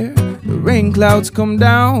nowhere, the rain clouds come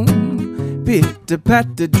down. Pitter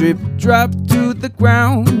patter, drip drop to the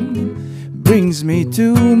ground. Brings me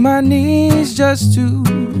to my knees just to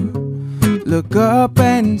look up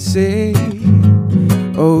and say,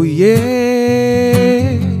 oh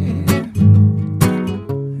yeah.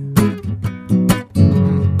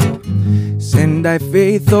 Send thy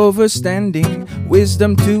faith over standing,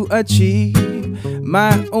 wisdom to achieve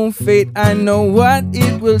my own fate. I know what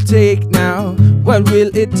it will take now. What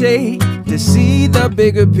will it take to see the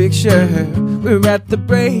bigger picture? We're at the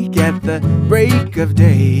break of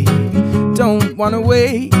day. Don't wanna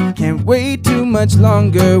wait, can't wait too much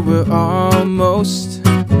longer. We're almost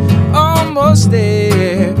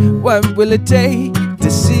there. What will it take to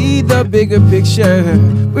see the bigger picture?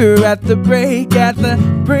 We're at the break of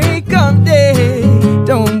day.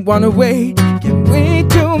 Don't wanna wait, can't wait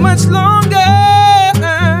too much longer.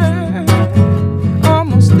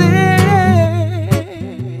 Almost there,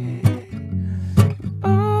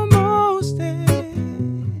 almost there,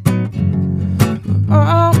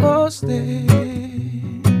 almost there.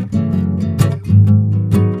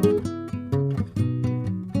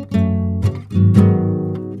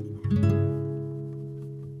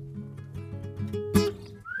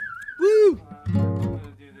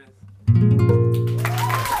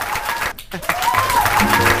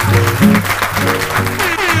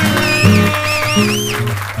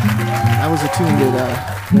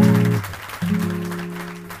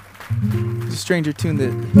 It's a stranger tune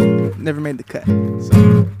that never made the cut.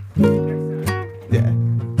 So, yeah.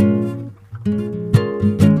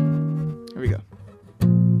 Here we go.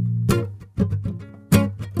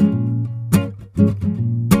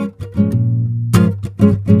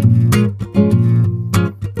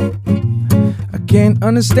 I can't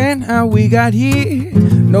understand how we got here.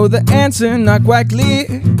 Know the answer, not quite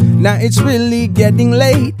clear. Now it's really getting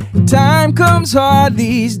late. Time comes hard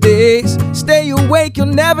these days. Stay awake, you'll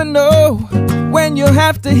never know when you'll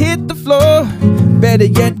have to hit the floor. Better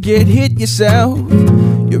yet, get hit yourself.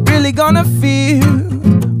 You're really gonna feel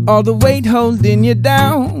all the weight holding you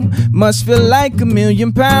down. Must feel like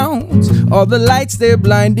 1,000,000 pounds. All the lights, they're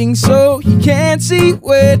blinding, so you can't see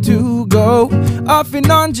where to go. Off and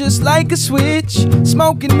on just like a switch.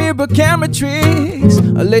 Smoking mirror camera tricks.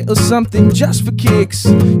 A little something just for kicks.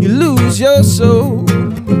 You lose your soul.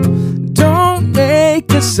 Don't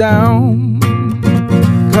make a sound,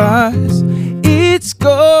 'cause it's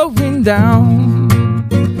going down.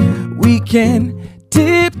 We can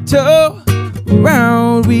tiptoe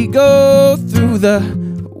around. We go through the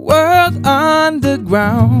world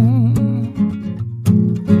underground.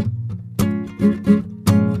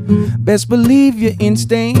 Best believe your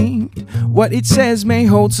instinct. What it says may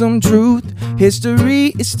hold some truth.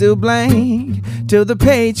 History is still blank till the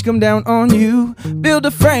page come down on you. Build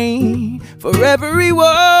a frame for every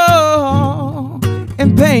wall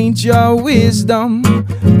and paint your wisdom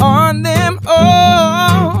on them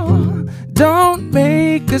all. Don't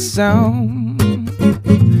make a sound,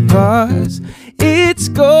 'cause it's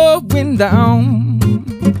going down.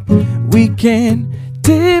 We can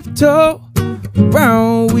tiptoe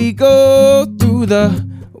around. We go through the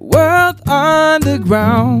world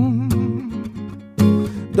underground.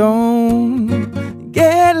 Don't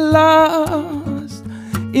get lost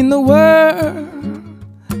in the world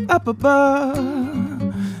up above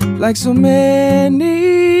like so many.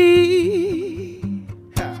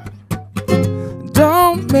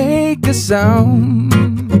 Don't make a sound.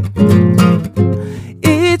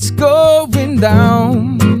 It's going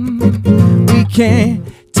down. We can't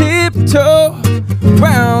tiptoe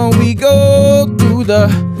round. We go through the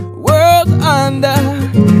world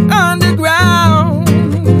underground.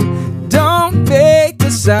 Don't make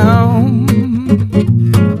a sound.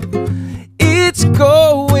 It's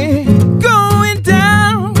going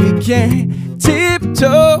down. We can't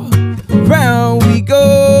tiptoe round. We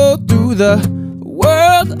go through the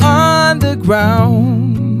world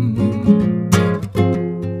underground.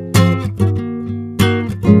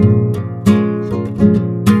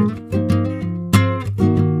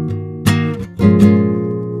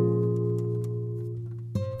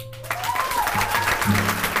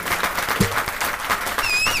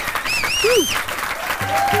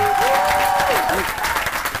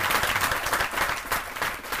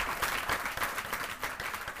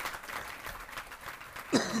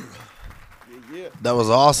 That was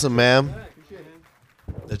awesome, man.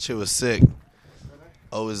 That shit was sick.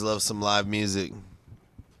 Always love some live music.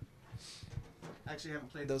 Actually,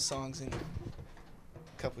 haven't played those songs in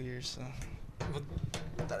a couple years, so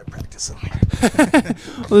I thought I'd practice them here.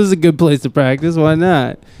 Well, this is a good place to practice. Why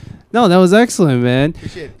not? No, that was excellent, man.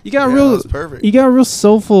 Appreciate it. You got Yeah, real. that was perfect. You got a real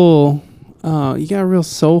soulful. You got a real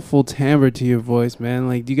soulful timbre to your voice, man.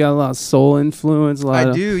 Like you got a lot of soul influence. A lot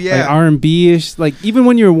of, yeah. like R&B ish. Like even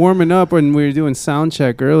when you were warming up, when we were doing sound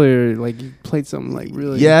check earlier, like you played something like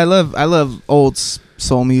really. Yeah, I love old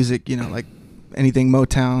soul music. You know, like anything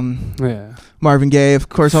Motown, Yeah. Marvin Gaye, of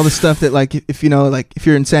course, all the stuff that like if you know, like if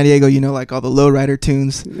you're in San Diego, you know, like all the lowrider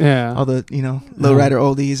tunes, Yeah. all the lowrider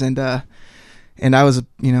oldies, and I was a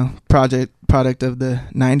product of the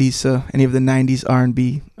 '90s, so any of the '90s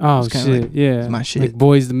R&B. Oh kinda shit! like- yeah. my shit. Like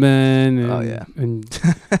Boys the Men. And, Oh, yeah. And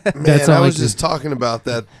Man, That's I all was I just talking about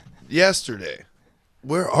that yesterday.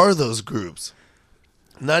 Where are those groups?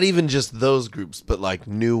 Not even just those groups, but like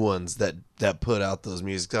new ones that put out those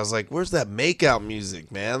music. I was like, where's that makeout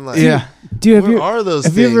music, man? Like, Yeah, dude, where are those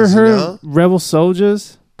have things, you ever heard know? Rebel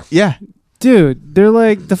Soldiers? yeah. Dude, they're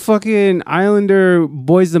like the fucking Islander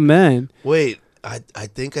Boys the Men. Wait, I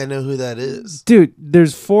think I know who that is. Dude,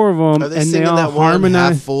 there's 4 of them, Are they and they singing all that one,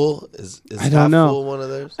 harmonize. Half Full? Is I don't Half know. Full one of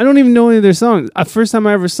theirs? I don't even know any of their songs. First time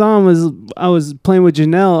I ever saw them was I was playing with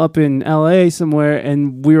Janelle up in L.A. somewhere,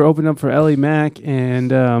 and we were opening up for Ellie Mack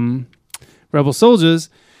and Rebel Soldiers,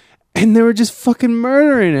 and they were just fucking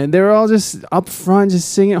murdering it. They were all just up front, just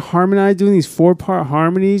singing, harmonized, doing these 4-part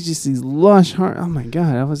harmonies, just these lush. Oh my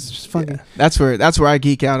god, I was just fucking. Yeah. That's where I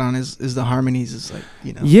geek out on is the harmonies. Is like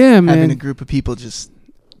Yeah, having man. a group of people just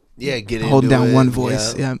Yeah, get holding into down it, one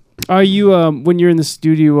voice. Yeah. Are you when you're in the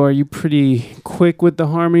studio? Are you pretty quick with the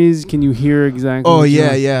harmonies? Can you hear exactly? Oh what you yeah,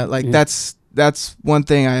 want? yeah. Like Yeah. that's one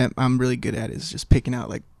thing I'm really good at is just picking out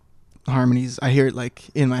like harmonies. I hear it like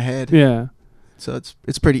in my head. Yeah. So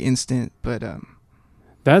it's pretty instant, but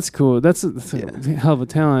That's cool. That's a Yeah. hell of a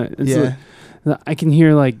talent. It's yeah. like, I can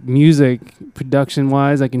hear like music production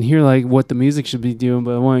wise. I can hear like what the music should be doing,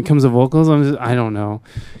 but when it comes to vocals, I don't know,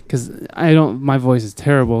 because my voice is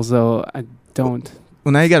terrible, so I don't.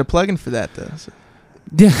 Well, now you got a plugin for that though. So.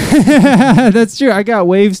 Yeah, that's true. I got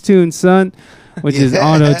Waves Tune, son, which is Yeah.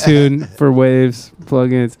 auto tune for Waves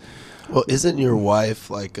plugins. Well, isn't your wife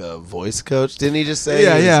like a voice coach? Didn't he just say? Yeah,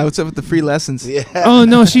 he was- yeah. What's up with the free lessons? Yeah. Oh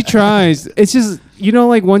no, she tries. It's just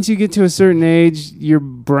like once you get to a certain age, your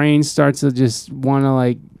brain starts to just want to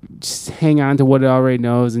like just hang on to what it already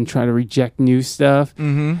knows and try to reject new stuff.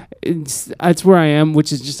 Mm-hmm. That's where I am,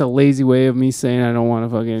 which is just a lazy way of me saying I don't want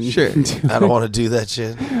to fucking Sure. do I don't want to do that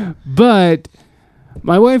shit. But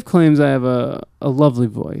my wife claims I have a lovely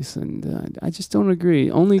voice, and I just don't agree.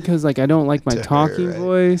 Only because like I don't like my To her, talking right?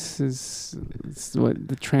 voice. It's what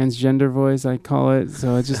the transgender voice I call it.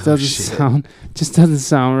 So it just Oh, doesn't shit.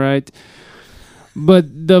 sound right.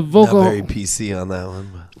 But the vocal, Not very PC on that one.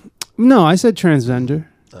 no, I said transgender.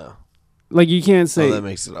 Oh, Like you can't say that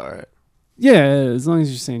makes it all right. yeah, as long as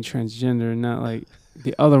you're saying transgender and not like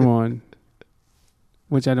the other one,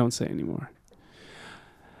 which I don't say anymore.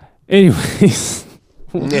 Anyways.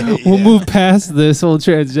 We'll move past this whole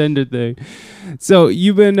transgender thing. So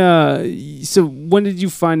you've been so when did you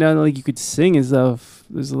find out like you could sing and stuff?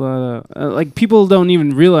 There's a lot of like people don't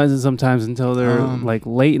even realize it sometimes until they're like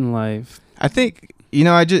late in life. I think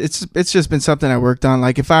it's just been something I worked on.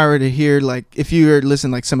 Like if I were to hear like if you were to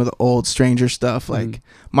listen like some of the old Stranger stuff, like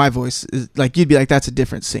my voice is like you'd be like that's a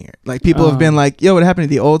different singer. Like people have been like, yo, what happened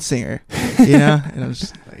to the old singer? You know? And I was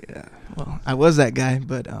just like, yeah, well, I was that guy,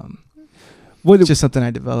 but it's just something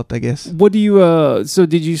I developed, I guess. What do you so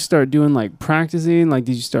did you start doing like practicing? Like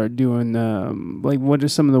did you start doing like what are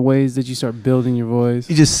some of the ways that you start building your voice?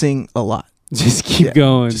 You just sing a lot. Just keep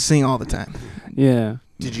going. Just sing all the time. Yeah.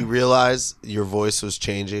 Did you realize your voice was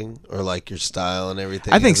changing, or like your style and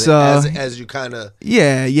everything? I think so. As you kind of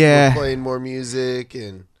were playing more music,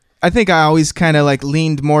 and I think I always kind of like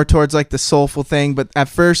leaned more towards like the soulful thing, but at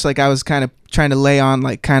first like I was kind of trying to lay on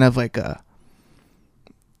like kind of an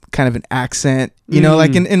accent, you know,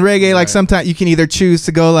 like in reggae, like sometimes you can either choose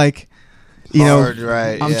to go like, you hard, know,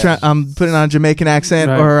 right? I'm putting on a Jamaican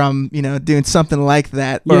accent, or I'm doing something like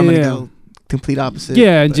that, or I'm gonna go complete opposite.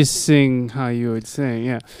 Yeah, and just sing how you would sing.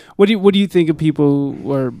 Yeah. What do you think of people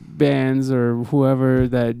or bands or whoever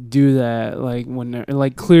that do that? Like when they're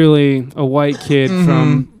like clearly a white kid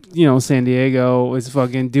from San Diego is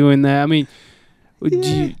fucking doing that. I mean,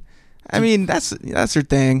 that's her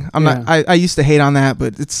thing. I'm not. I used to hate on that,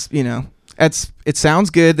 but it's it sounds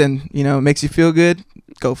good and it makes you feel good.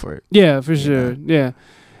 Go for it. Yeah, for sure. Yeah.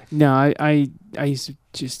 No, I used to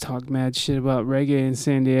just talk mad shit about reggae in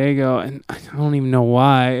San Diego, and I don't even know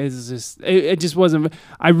why. It's just it just wasn't.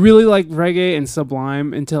 I really liked reggae and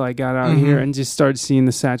Sublime until I got out here and just started seeing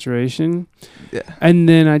the saturation. Yeah, and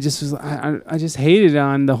then I just was I just hated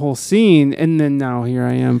on the whole scene, and then now here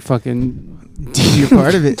I am, fucking. You're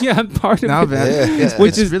part of it. Yeah, I'm part of now, it. Man. Yeah.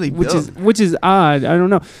 Which is odd. I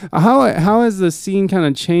don't know how has the scene kind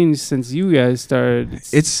of changed since you guys started.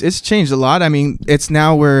 It's changed a lot. I mean, it's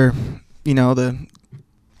now where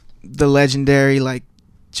the legendary like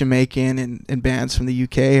Jamaican and bands from the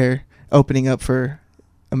UK are opening up for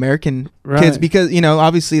American kids because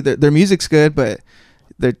obviously their music's good, but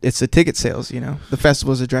it's the ticket sales. The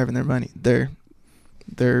festivals are driving their money, their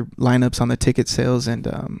lineups on the ticket sales, and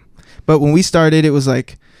but when we started, it was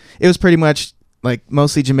pretty much like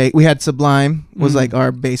mostly Jamaican. We had Sublime was like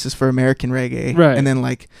our basis for American reggae, right? And then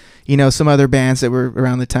like some other bands that were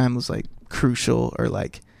around the time was like Crucial or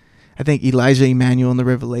like. I think Elijah Emanuel and the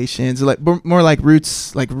Revelations, like more like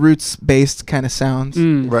roots based kind of sounds,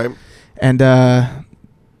 right? And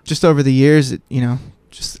just over the years,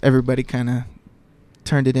 just everybody kind of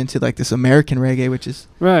turned it into like this American reggae, which is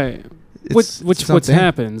right. Which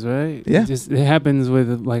happens, right? Yeah, it happens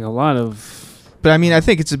with like a lot of. But I mean, I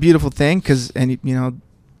think it's a beautiful thing because, the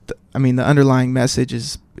underlying message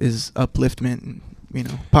is upliftment and.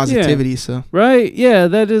 Positivity. So right, yeah,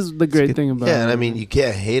 that is the great thing about it. Yeah, and I mean, you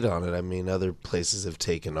can't hate on it. I mean, other places have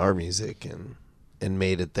taken our music and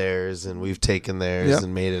made it theirs, and we've taken theirs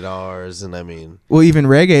and made it ours. And I mean, well, even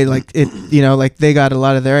reggae, like it, like they got a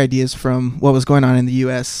lot of their ideas from what was going on in the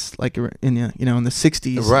U.S., like in the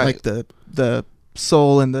 '60s, right? Like the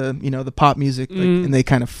soul and the pop music, like, and they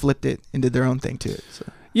kind of flipped it into their own thing to it. So.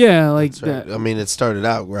 Yeah, like right. that. I mean, it started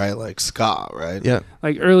out like ska, right? Yeah,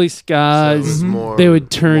 like early ska. So they would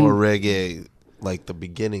turn more reggae, like the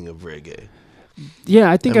beginning of reggae. Yeah,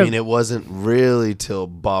 I think. I mean, it wasn't really till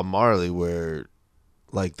Bob Marley where,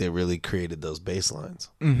 like, they really created those bass lines.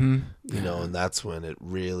 And that's when it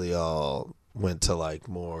really all went to like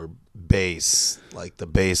more bass. Like the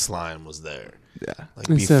bass line was there. Yeah, like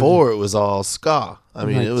before it was all ska. I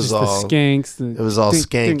mean, like it was all the skanks. It was all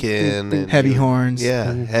skanking and heavy horns.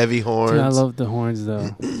 Yeah, heavy horns. Dude, I love the horns though.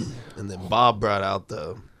 And then Bob brought out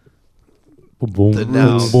the roots.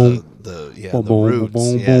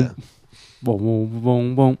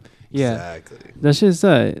 Yeah, exactly. That's just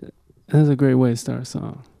that's a great way to start a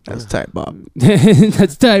song. That's tight, Bob.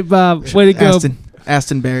 That's tight, Bob. Way to go,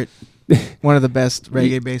 Aston Barrett. One of the best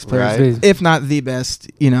reggae bass players, if not the best,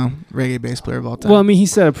 reggae bass player of all time. Well, I mean, he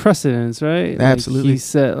set a precedence, right? Absolutely. Like, he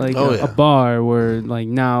set a bar where like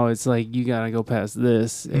now it's like you gotta go past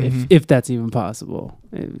this if that's even possible.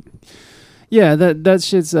 Yeah, that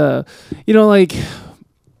shit's like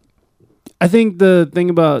I think the thing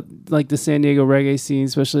about like the San Diego reggae scene,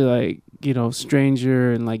 especially like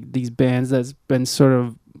Stranger and like these bands that's been sort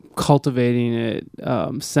of cultivating it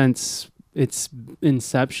since its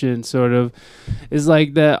inception, sort of, is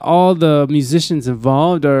like that all the musicians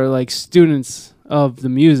involved are like students of the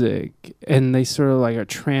music, and they sort of like are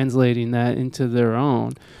translating that into their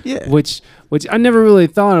own. Yeah. Which I never really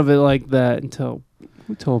thought of it like that until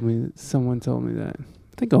someone told me that. I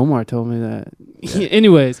think Omar told me that. Yeah.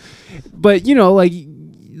 Anyways, but like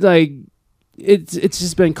it's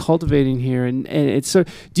just been cultivating here, and it's so.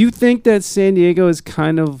 Do you think that San Diego is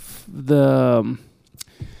kind of the?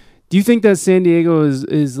 Do you think that San Diego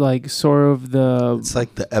is like sort of the? It's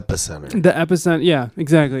like the epicenter. The epicenter, yeah,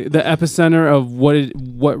 exactly. The epicenter of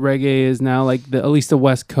what reggae is now, like at least the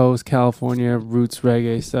West Coast, California roots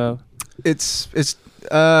reggae stuff. It's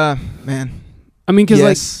man. I mean,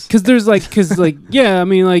 yeah. I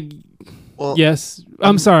mean, like, well, yes.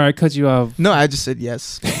 I'm sorry, I cut you off. No, I just said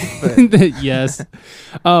yes. Yes.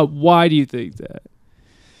 Why do you think that?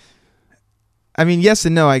 I mean, yes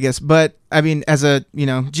and no, I guess. But I mean, as a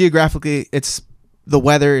geographically, it's the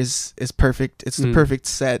weather is perfect. It's the perfect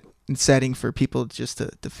setting for people just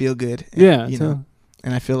to feel good. And, you know,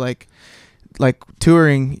 and I feel like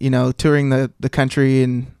touring the country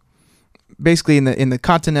and basically in the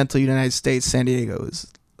continental United States, San Diego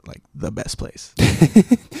is like the best place.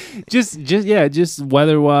 just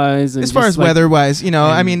weather-wise. As far as weather-wise, you know,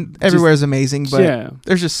 I mean, everywhere is amazing, but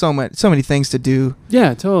there's just so many things to do.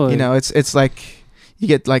 Yeah, totally. You know, it's like you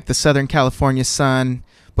get like the Southern California sun,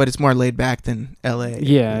 but it's more laid back than LA.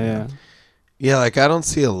 Yeah. Yeah, like I don't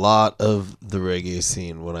see a lot of the reggae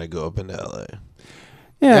scene when I go up into LA.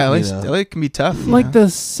 Yeah, LA can be tough. Like the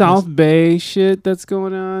South Bay shit that's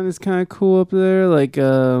going on is kind of cool up there. Like,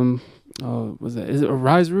 was that? Is it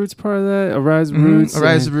Arise Roots part of that? Arise Roots.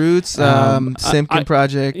 Simpkin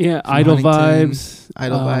Project. Yeah, Idle Vibes.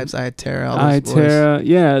 Iyaterra.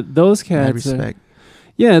 Yeah, those cats. Respect.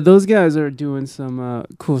 Those guys are doing some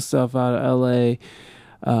cool stuff out of LA.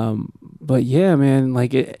 But yeah, man,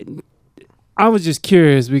 like I was just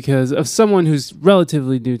curious because of someone who's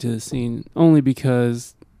relatively new to the scene, only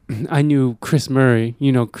because I knew Chris Murray,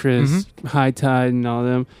 you know, Chris, High Tide and all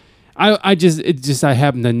them. I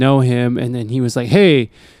happened to know him, and then he was like,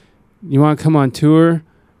 "Hey, you want to come on tour?"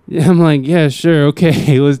 I'm like, "Yeah, sure,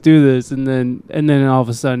 okay, let's do this." And then all of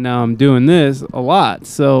a sudden now I'm doing this a lot.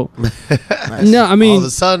 So no, I mean, all of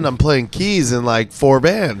a sudden I'm playing keys in like 4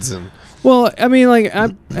 bands and. Well, I mean, like I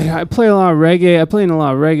play a lot of reggae. I play in a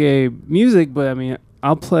lot of reggae music, but I mean,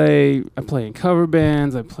 I play in cover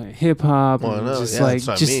bands. I play hip hop.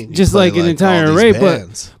 Just like an entire array.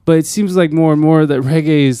 But it seems like more and more that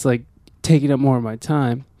reggae is like taking up more of my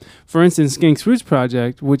time. For instance, Skanks Roots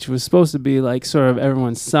Project, which was supposed to be like sort of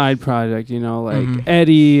everyone's side project, you know, like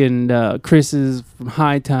Eddie and Chris's from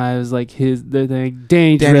High Tide was like their thing.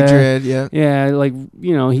 Danny Dread, yeah, like,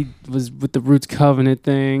 you know, he was with the Roots Covenant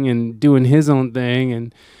thing and doing his own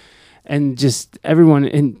thing, and just everyone,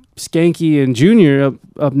 and Skanky and Junior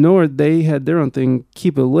up north, they had their own thing,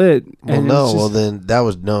 Keep It Lit.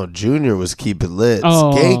 Junior was Keep It Lit.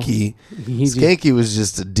 Skanky was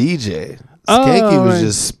just a DJ. Skanky was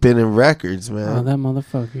just spinning records, man. Oh, that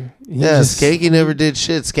motherfucker. Skanky never did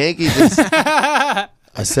shit. Skanky just... I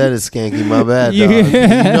said it, Skanky, my bad, dog.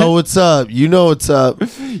 You know what's up. You know what's up.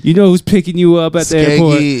 You know who's picking you up at the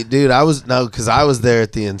airport. Dude, because I was there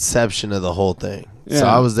at the inception of the whole thing. Yeah. So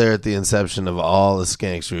I was there at the inception of all the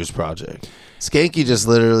Skanks Roots Project. Skanky just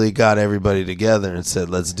literally got everybody together and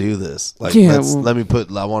said, "Let's do this. Like, I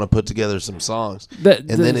want to put together some songs."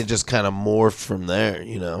 Then it just kind of morphed from there,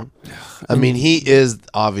 you know. I mean, he's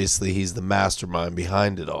the mastermind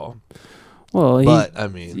behind it all. Well,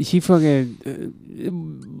 he fucking.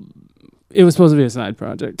 It was supposed to be a side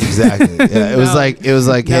project. Exactly. Yeah, it was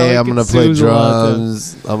like, hey, I'm gonna play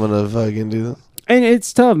drums. I'm gonna fucking do this. And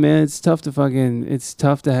it's tough, man. It's tough to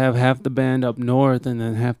have half the band up north and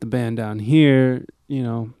then half the band down here. You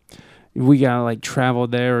know, we gotta like travel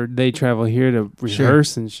there, or they travel here to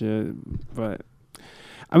rehearse and shit. But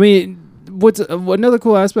I mean, what's another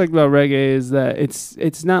cool aspect about reggae is that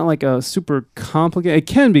it's not like a super complicated. It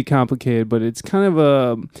can be complicated, but it's kind of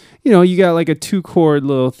a, you know, you got like a 2-chord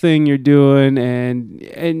little thing you're doing, and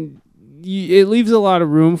it leaves a lot of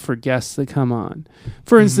room for guests to come on.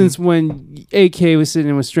 For instance, when AK was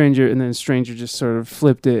sitting with Stranger, and then Stranger just sort of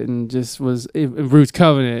flipped it and just was Roots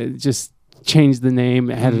Covenant, it just changed the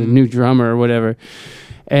name, added a new drummer or whatever,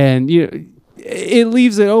 and you know, it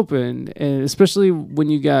leaves it open, and especially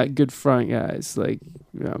when you got good front guys, like,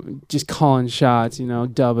 you know, just calling shots, you know,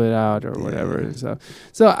 dub it out or whatever.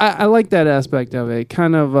 So I like that aspect of it.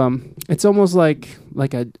 Kind of, it's almost like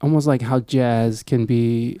how jazz can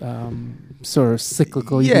be sort of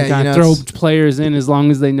cyclical. You can kind of throw players in as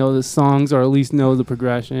long as they know the songs, or at least know the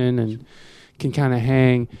progression, and can kind of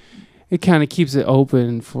hang. It kind of keeps it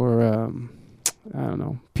open for I don't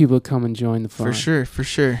know, people to come and join the fun. For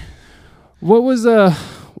sure. What was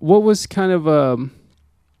kind of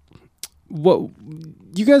what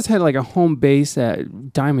you guys had, like a home base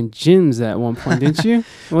at Diamond Gyms at one point, didn't you?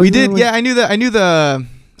 We did. Yeah, I knew that.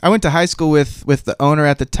 I went to high school with the owner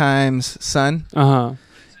at the time's son.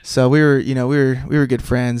 So we were good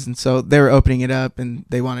friends, and so they were opening it up, and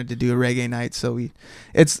they wanted to do a reggae night. So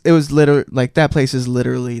it was literally like, that place is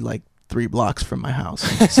literally like 3 blocks from my house,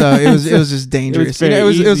 so it was just dangerous. It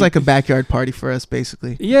was like a backyard party for us,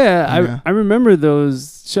 basically. Yeah, I remember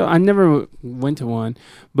those shows. I never went to one,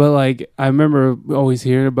 but like I remember always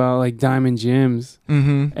hearing about like Diamond Gyms.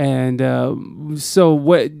 And so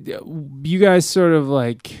what you guys sort of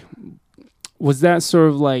like, was that sort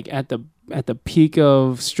of like at the peak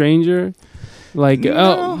of Stranger? Like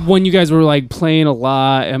when you guys were like playing a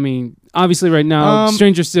lot. I mean, Obviously, right now,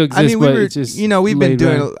 Stranger still exists, but it's just we've been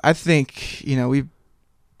doing. I think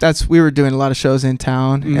we were doing a lot of shows in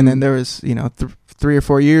town, and then there was 3 or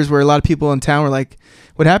 4 years where a lot of people in town were like,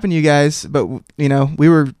 "What happened to you guys?" But we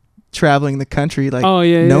were traveling the country like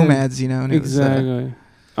nomads, and exactly. It was,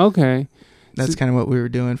 okay. That's kind of what we were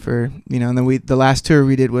doing for, and then the last tour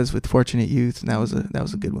we did was with Fortunate Youth, and that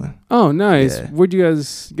was a good one. Oh, nice. Yeah. Where'd you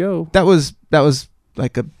guys go? That was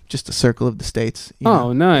like just a circle of the states.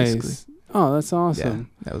 Nice. Basically. Oh, that's awesome.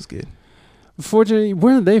 Yeah, that was good. Fortunately,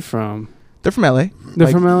 where are they from? They're from LA. They're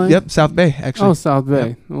from LA? Yep, South Bay, actually. Oh, South Bay.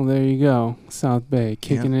 Yep. Well, there you go. South Bay,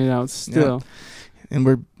 kicking it out still. Yep. And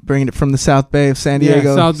we're bringing it from the South Bay of San Diego.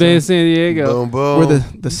 Yeah, South Bay of San Diego. Boom, boom. We're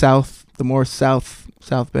the more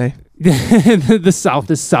South Bay. the South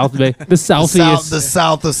Bay. The Southiest. The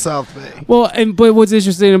South of South Bay. Well, but what's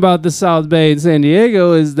interesting about the South Bay in San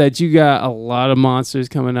Diego is that you got a lot of monsters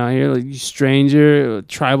coming out here, like Stranger,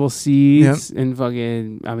 Tribal Seeds, and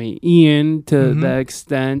fucking, Ian to the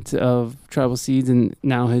extent of Tribal Seeds, and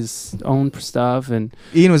now his own stuff. And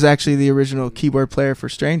Ian was actually the original keyboard player for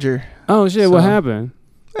Stranger. Oh shit! What happened?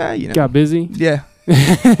 Got busy. Yeah.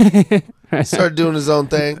 Started doing his own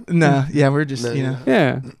thing. No, yeah, we're just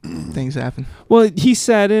things happen. Well, he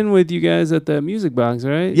sat in with you guys at the Music Box,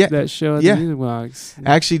 right? Yeah, that show at the Music Box.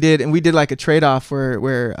 I actually did, and we did like a trade-off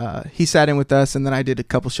where he sat in with us, and then I did a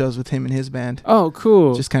couple shows with him and his band. Oh,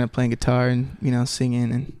 cool! Just kind of playing guitar and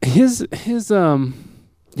singing and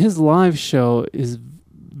his live show is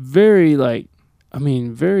very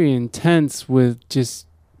very intense with just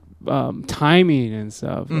timing and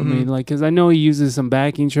stuff. Because I know he uses some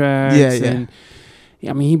backing tracks. And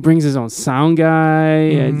he brings his own sound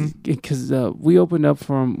guy. Because we opened up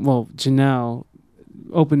Janelle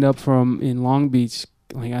opened up for him in Long Beach,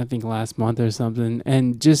 I think last month or something,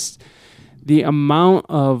 and just the amount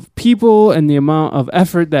of people and the amount of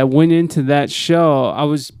effort that went into that show, I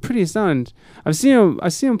was pretty astounded. I've seen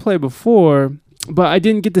him play before, but I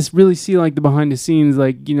didn't get to really see the behind the scenes,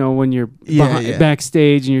 when you're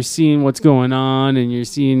backstage and you're seeing what's going on and you're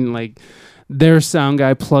seeing their sound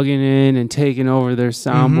guy plugging in and taking over their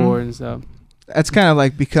soundboard and stuff. That's kind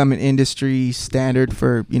of become an industry standard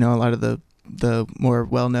for a lot of the more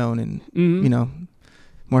well known and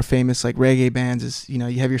more famous reggae bands. Is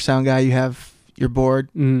you have your sound guy, you have your board,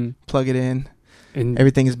 plug it in, and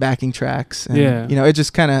everything is backing tracks. And, it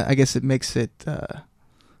just kind of, I guess it makes it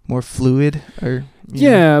more fluid or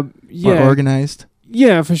more organized.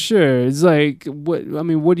 Yeah, for sure. It's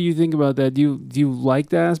what do you think about that? Do you like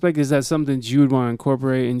that aspect? Is that something that you would want to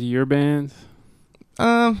incorporate into your band?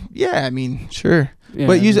 Yeah, sure. Yeah,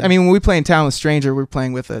 but when we play in town with Stranger, we're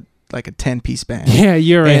playing with a 10-piece band. Yeah,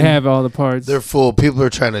 you already have all the parts. They're full. People are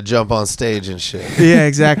trying to jump on stage and shit. Yeah,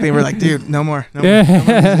 exactly. And we're like, dude, no more.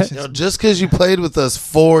 Just because you played with us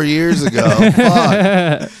 4 years ago,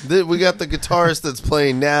 fuck. We got the guitarist that's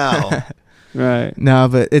playing now. Right. No,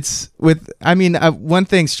 but it's with. One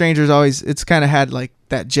thing Stranger's always. It's kind of had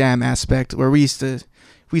that jam aspect where we used to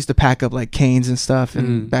pack up Canes and stuff,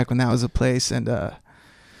 and back when that was a place, and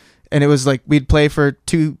it was we'd play for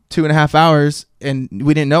 2.5 hours, and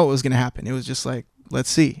we didn't know what was gonna happen. It was just let's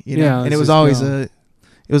see, Yeah, and it was always it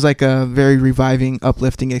was a very reviving,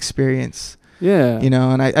 uplifting experience. Yeah,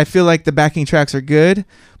 and I feel the backing tracks are good,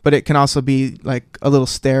 but it can also be a little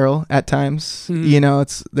sterile at times.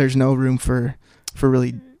 There's no room for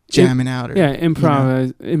really jamming out or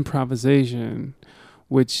improvisation,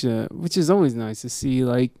 which is always nice to see.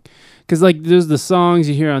 Because there's the songs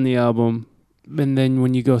you hear on the album, and then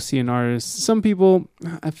when you go see an artist, some people,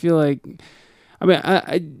 I feel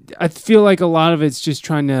I feel a lot of it's just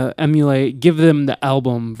trying to give them the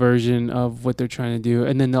album version of what they're trying to do,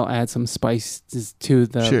 and then they'll add some spices to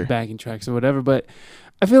the backing tracks or whatever. But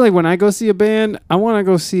I feel when I go see a band, I want to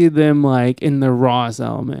go see them in the rawest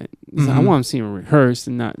element. I want to see them rehearsed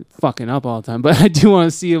and not fucking up all the time, but I do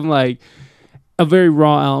want to see them a very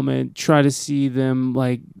raw element. Try to see them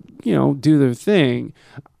do their thing.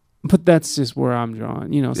 But that's just where I'm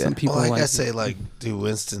drawn. Some people I say,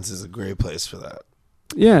 Winston's is a great place for that.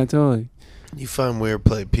 Yeah, totally. You find weird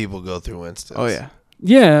people go through Winston's. Oh, yeah.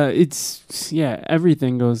 Yeah,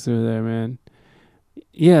 everything goes through there, man.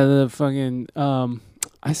 Yeah, the fucking,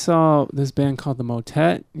 I saw this band called The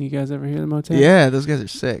Motet. You guys ever hear The Motet? Yeah, those guys are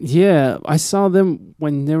sick. Yeah, I saw them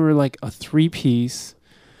when they were a 3-piece.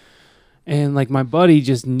 And my buddy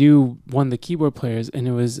just knew one of the keyboard players, and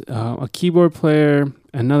it was a keyboard player,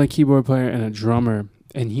 another keyboard player, and a drummer.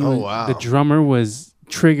 And the drummer was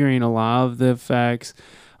triggering a lot of the effects.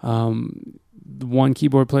 The one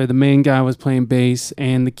keyboard player, the main guy, was playing bass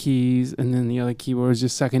and the keys, and then the other keyboard was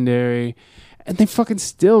just secondary. and they fucking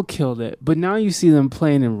still killed it. But now you see them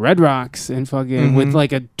playing in Red Rocks and fucking with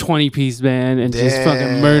like a 20-piece band and just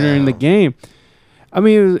fucking murdering the game. I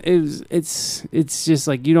mean, it's just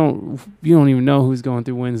like you don't even know who's going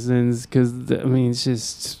through Winston's because I mean it's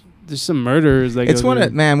just there's some murderers. That it's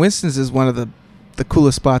Winston's is one of the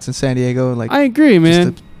coolest spots in San Diego. Like I agree,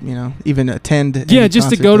 man. To, even attend. Yeah, just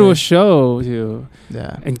to go to a show too.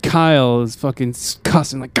 Yeah. And Kyle is fucking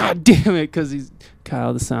cussing like, God damn it, because he's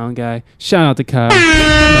Kyle, the sound guy. Shout out to Kyle.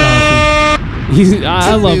 I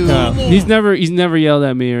love Kyle. He's never yelled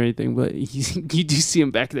at me or anything, but you do see him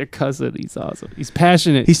back there cussing. He's awesome. He's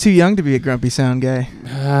passionate. He's too young to be a grumpy sound guy.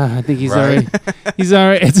 I think he's alright. He's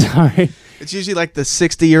alright. It's alright. It's usually like the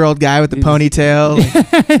 60-year-old guy with the ponytail.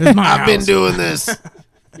 I've been doing this.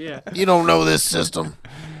 Yeah. You don't know this system.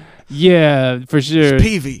 Yeah, for sure. It's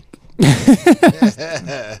Peavy.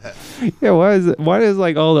 Yeah, why does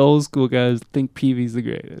like all the old school guys think Peavy's the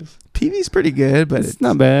greatest? Peavy's pretty good, but it's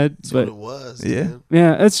not bad. That's but what it was. Yeah, dude.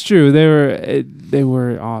 Yeah, that's true. They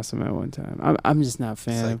were awesome at one time. I'm just not a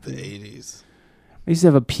fan. It's like the 80s. I used to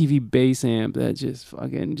have a Peavy bass amp that just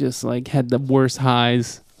like had the worst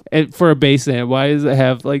highs. And for a bass amp, why does it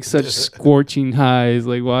have like such scorching highs?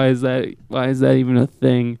 Like why is that even a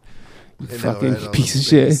thing? Fucking piece of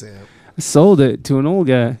shit. I sold it to an old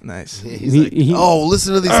guy. Nice. Yeah,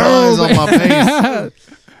 listen to these highs on my bass.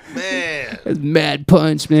 Man. That's mad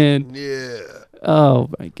punch, man. Yeah. Oh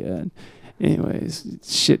my god. Anyways,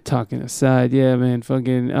 shit talking aside, yeah, man.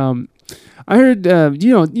 Fucking. I heard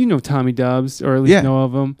you know Tommy Dobbs, or at least know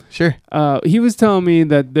of him. Sure. He was telling me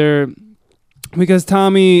that because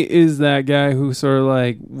Tommy is that guy who sort of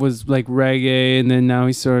like was like reggae, and then now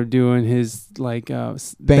he's sort of doing his like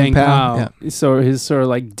Bang Pow. Yeah. So his sort of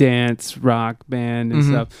like dance rock band and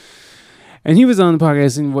stuff. And he was on the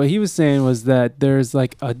podcast, and what he was saying was that there's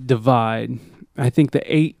like a divide. I think the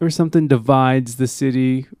 8 or something divides the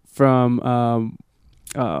city from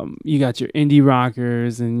you got your indie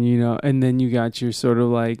rockers, and and then you got your sort of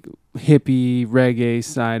like hippie reggae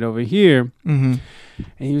side over here. And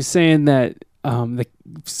he was saying that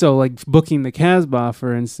so like booking the Casbah,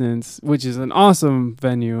 for instance, which is an awesome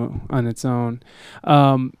venue on its own,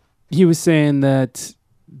 he was saying that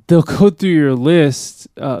they'll go through your list,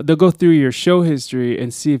 they'll go through your show history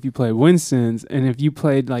and see if you play Winston's, and if you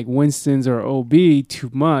played like Winston's or OB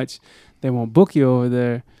too much, they won't book you over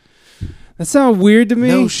there. That sounds weird to me.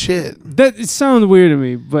 No shit. It sounds weird to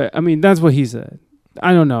me, but I mean that's what he said.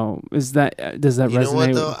 I don't know. Does that resonate? You know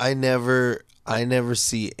what though? I never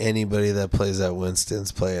see anybody that plays at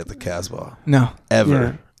Winston's play at the Casbah. No.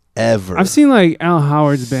 Ever. I've seen like Al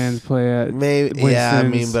Howard's bands play at Winston's. Yeah, I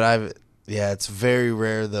mean, but it's very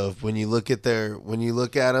rare though. When you look at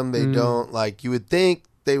them, they don't like. You would think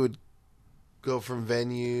they would go from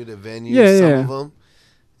venue to venue. Some of them,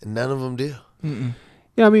 and none of them do. Mm-mm.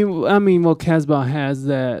 Yeah, I mean, well, Casbah has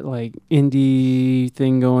that like indie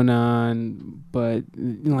thing going on, but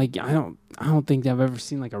like I don't think I've ever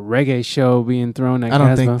seen like a reggae show being thrown at Casbah.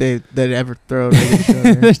 I don't think they'd ever throw a reggae show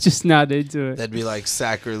there. They're just not into it. That'd be like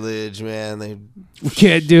sacrilege, man. We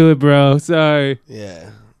can't do it, bro. Sorry. Yeah.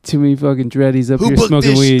 Too many fucking dreadies up here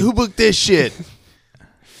smoking weed. Who booked this shit?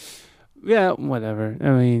 Yeah, whatever.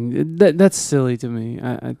 I mean, that's silly to me.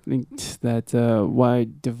 I think that why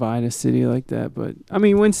divide a city like that? But I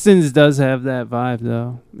mean, Winston's does have that vibe,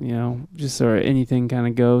 though. Just sort of anything kind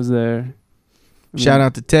of goes there. Shout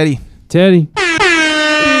out to Teddy.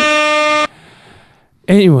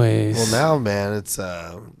 Anyways. Well, now, man, it's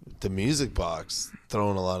the Music Box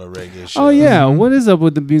throwing a lot of reggae shit. Oh yeah, what is up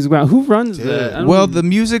with the Music Box? Who runs that? Well, the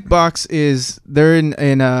Music Box they're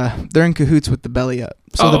in cahoots with the Belly Up.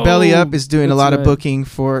 So the Belly Up is doing a lot of booking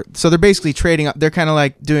for. So they're basically trading up. They're kind of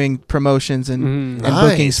like doing promotions and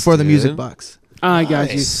bookings for the Music Box. I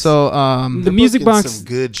got you. So the Music Box, some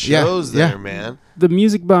good shows there, man. The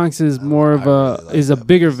Music Box is more of a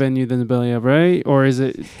bigger venue than the Belly Up, right? Or is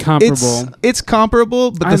it comparable? It's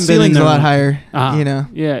comparable, but the ceiling's a lot higher.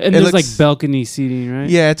 Yeah, and there's like balcony seating, right?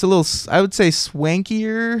 Yeah, it's a little. I would say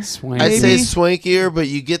swankier. I'd say swankier, but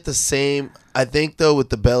you get the same. I think though with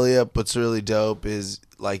the Belly Up, what's really dope is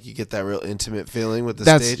like you get that real intimate feeling with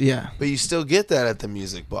the stage. Yeah, but you still get that at the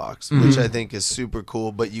Music Box, which I think is super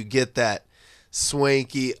cool. But you get that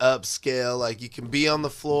swanky upscale, like you can be on the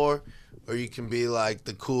floor. Or you can be like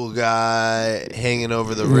the cool guy hanging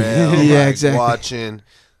over the rail, exactly.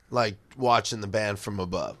 watching the band from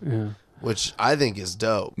above, which I think is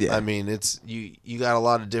dope. Yeah. I mean, it's you got a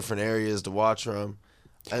lot of different areas to watch from.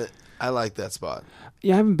 I like that spot.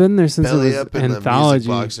 Yeah, I haven't been there since Belly it was Up and Anthology. the Music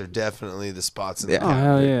Box are definitely the spots in the Oh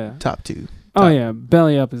hell yeah, top 2. Oh yeah,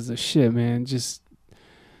 Belly Up is the shit, man. Just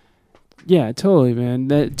Yeah, totally, man.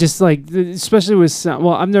 That just like, especially with sound.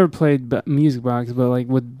 Well, I've never played Music Box, but like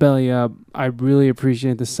with Belly Up, I really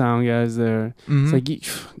appreciate the sound guys there. Mm-hmm. It's like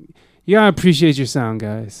you gotta appreciate your sound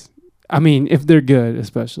guys. I mean, if they're good,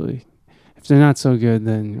 especially. If they're not so good,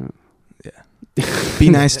 then be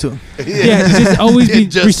nice to them. Yeah, just always be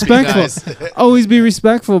respectful. Always be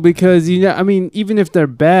respectful, because I mean, even if they're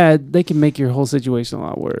bad, they can make your whole situation a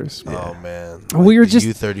lot worse. Oh man, we were just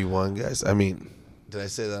U31 guys. I mean, did I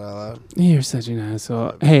say that out loud? You're such an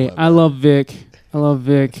asshole. Hey, I love Vic. I love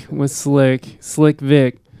Vic with Slick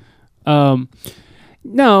Vic.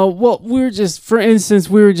 No, well, for instance,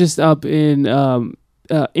 we were just up in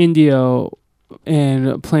Indio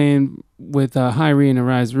and playing with Hyrie and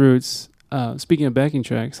Arise Roots. Speaking of backing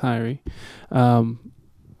tracks, Hyrie.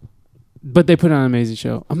 But they put on an amazing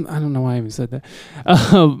show. I don't know why I even said that.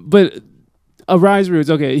 But Arise Roots,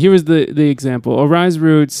 okay, here was the example. Arise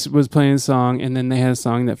Roots was playing a song, and then they had a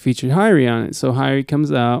song that featured Hyrie on it. So Hyrie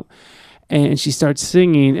comes out, and she starts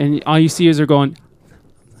singing, and all you see is her going...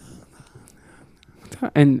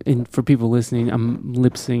 And for people listening, I'm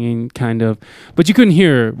lip singing, kind of. But you couldn't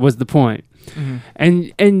hear her, was the point. Mm-hmm.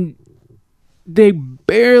 And they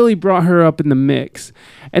barely brought her up in the mix.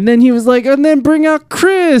 And then he was like, and then bring out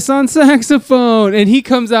Chris on saxophone. And he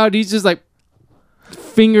comes out, he's just like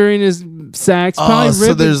fingering his sax.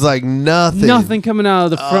 So there's like nothing coming out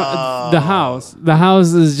of the front, the house. The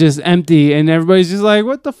house is just empty, and everybody's just like,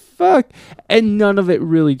 what the fuck? And none of it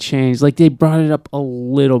really changed. Like, they brought it up a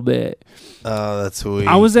little bit. Oh, that's weird.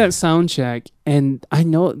 I was at soundcheck, and I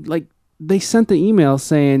know, like, they sent the email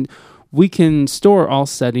saying we can store all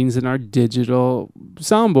settings in our digital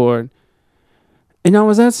soundboard. And I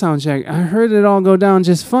was at soundcheck. I heard it all go down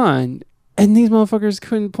just fine. And these motherfuckers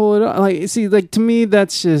couldn't pull it off. Like, see, like, to me,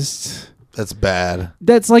 that's bad.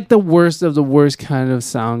 That's like the worst of the worst kind of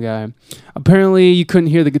sound guy. Apparently, you couldn't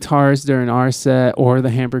hear the guitarist during our set or the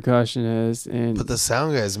hand percussionist. But the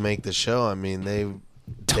sound guys make the show. I mean, they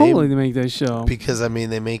make that show. Because, I mean,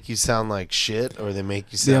 they make you sound like shit, or they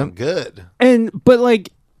make you sound good. But like,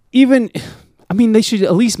 even... I mean, they should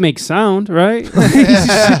at least make sound, right?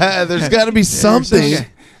 There's got to be something.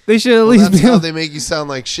 They should at least. That's how they make you sound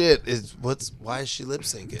like shit. Why is she lip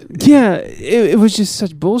syncing? Yeah, it was just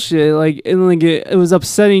such bullshit. Like, it was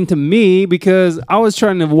upsetting to me, because I was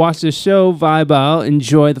trying to watch the show, vibe out,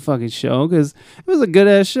 enjoy the fucking show, because it was a good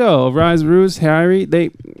ass show. Rise Roots, Hyrie,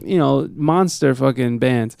 they, monster fucking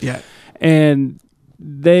bands. Yeah, and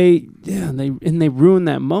they ruined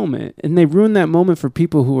that moment, and they ruined that moment for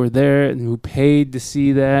people who were there and who paid to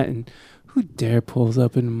see that. And who dare pulls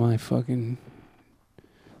up into my fucking...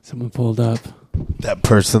 Someone pulled up. That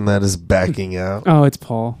person that is backing out. Oh, it's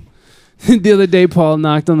Paul. The other day, Paul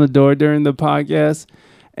knocked on the door during the podcast,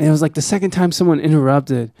 and it was like the second time someone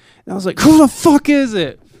interrupted. And I was like, who the fuck is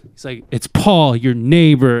it? He's like, it's Paul, your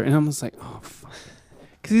neighbor. And I'm just like, oh, fuck.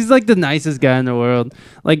 Because he's like the nicest guy in the world.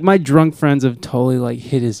 Like, my drunk friends have totally like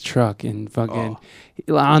hit his truck and fucking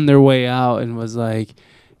on their way out, and was like,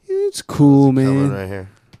 it's cool, man. Coming right here.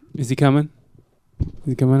 Is he coming? Is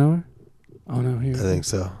he coming over? Oh, no, here. I think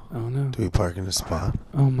so. Oh, no. Do we park in a spot?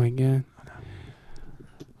 Oh, my God.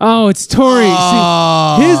 Oh, it's Tori.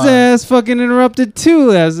 See, his ass fucking interrupted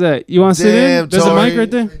too last night. You want to sit in? There's a mic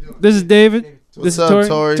right there. This is David. What's up,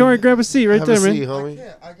 Tori? Tori, grab a seat right there, man. Seat,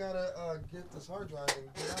 homie. I gotta get this hard drive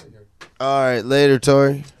and get out of here. All right, later,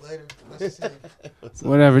 Tori. Later. Let's see.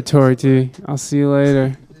 Whatever, Tori T. I'll see you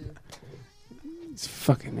later. It's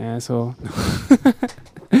fucking asshole.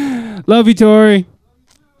 Love you, Tori.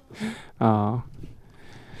 Oh.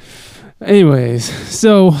 Anyways,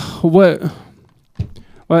 so what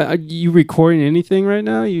are you recording anything right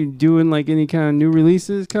now? You doing like any kind of new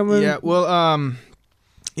releases coming? Yeah, well,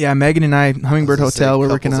 Megan and I, Hummingbird Hotel, we're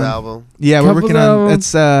working on. Album. Yeah, we're working on.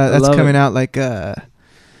 That's coming out like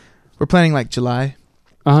we're planning like July.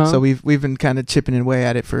 So we've been kind of chipping away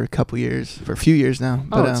at it for a few years now.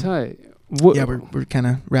 But, tight. Yeah, we're kind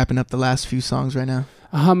of wrapping up the last few songs right now.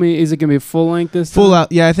 How many is it gonna be? Full length this time? Full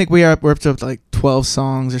out. Yeah, I think we're up to like 12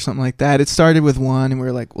 songs or something like that. It started with one, and we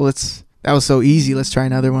were like, well, that was so easy. Let's try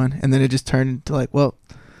another one, and then it just turned into like, well,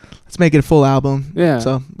 let's make it a full album. Yeah.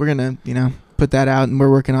 So we're gonna put that out, and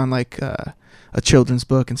we're working on like a children's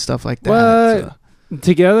book and stuff like that. What? So.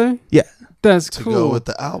 Together? Yeah. That's to cool. go with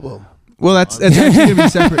the album. Well, that's actually gonna be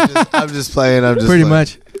separate. I'm just playing. Pretty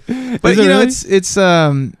much. But really?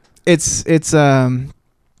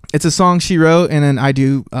 It's a song she wrote, and then I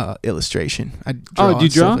do illustration. I draw. Oh, do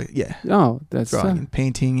you draw? Yeah. Oh, that's drawing and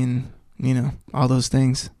painting and all those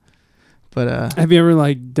things. But have you ever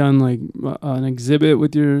like done like an exhibit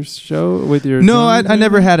with your show with your? No, I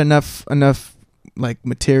never had enough like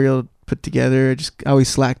material put together. I always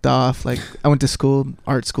slacked off. Like I went to school,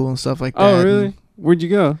 art school and stuff like that. Oh, really? Where'd you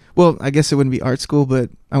go? Well, I guess it wouldn't be art school, but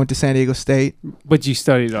I went to San Diego State. But you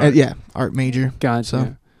studied art. Yeah, art major. Gotcha.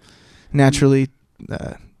 So naturally,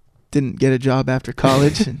 didn't get a job after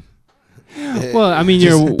college. And well, I mean,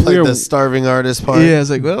 you're the starving artist part. yeah, I was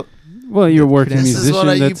like, well, you're working musician. This is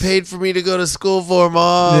what you paid for me to go to school for,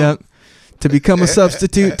 Mom. Yeah, to become a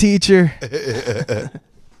substitute teacher.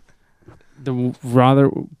 Rather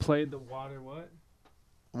played the water what?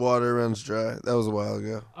 Water runs dry. That was a while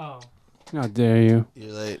ago. Oh. How dare you?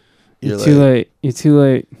 You're late. You're too late. You're too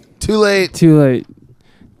late. Too late. Too late.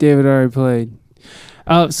 David already played.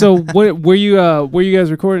 So where you guys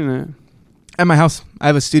recording at? At my house. I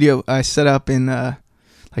have a studio I set up in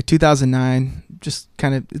like 2009. Just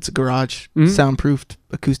kind of, it's a garage, soundproofed,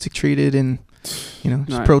 acoustic treated, and just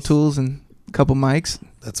nice. Pro Tools and a couple mics.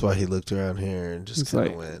 That's why he looked around here and just kind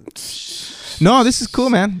of went. No, this is cool,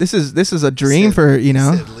 man. This is a dream for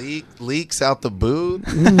leaks out the booth,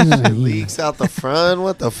 leaks out the front.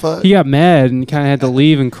 What the fuck? He got mad and kind of had to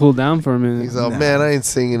leave and cool down for a minute. He's all, man, I ain't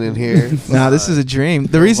singing in here. No, this is a dream.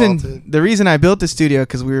 The reason I built the studio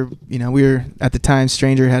because we were at the time,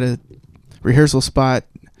 Stranger had a rehearsal spot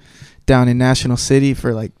down in National City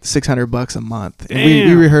for like $600 a month. And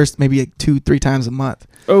we rehearsed maybe like 2-3 times a month.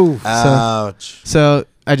 Oh, ouch. So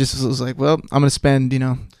I just was like, well, I'm gonna spend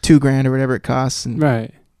 $2,000 or whatever it costs, and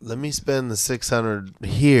right. Let me spend the $600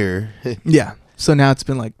 here. Yeah. So now it's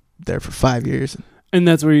been like there for 5 years, and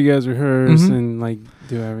that's where you guys rehearse and like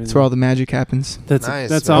do everything. That's where all the magic happens. That's nice,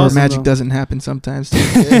 that's man. awesome. Or magic though. doesn't happen sometimes. Too.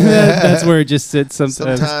 That's where it just sits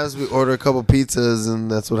sometimes. Sometimes we order a couple pizzas and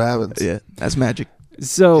that's what happens. Yeah, that's magic.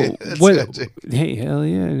 So That's what? magic. Hey, hell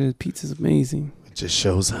yeah! The pizza's amazing. It just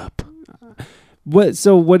shows up. What?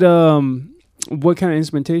 So what? What kind of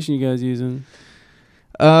instrumentation you guys using?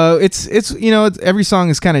 It's every song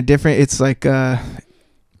is kind of different. It's like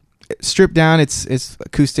stripped down. It's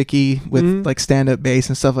acoustic-y with like stand-up bass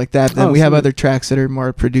and stuff like that. Then we have other tracks that are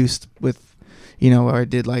more produced with, where I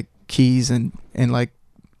did like keys and like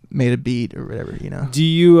made a beat or whatever. Do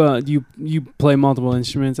you play multiple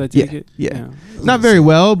instruments? I take it. Yeah. Not very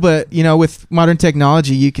well, but with modern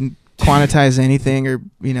technology, you can quantize anything or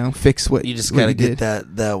fix what you just what gotta you get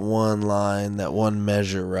did. that one line, that one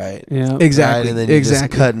measure right. Yeah, exactly. Right? And then you just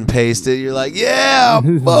cut and paste it. You're like, yeah,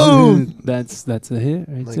 boom. That's a hit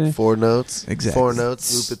right like there. 4 notes. Exactly. 4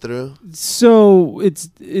 notes. Loop it through. So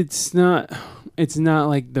it's not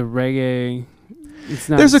like the reggae. It's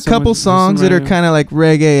not. There's a couple songs that are kind of like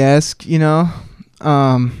reggae-esque,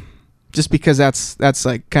 just because that's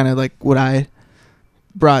like kind of like what I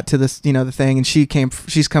brought to this, the thing, and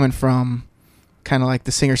she's coming from kind of like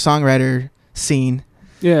the singer-songwriter scene,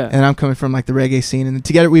 and I'm coming from like the reggae scene, and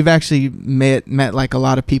together we've actually met like a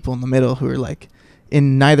lot of people in the middle who are like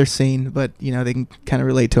in neither scene, but they can kind of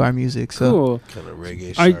relate to our music. So cool. Kind of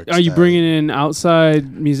reggae. Are you bringing in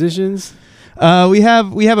outside musicians? we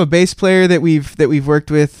have a bass player that we've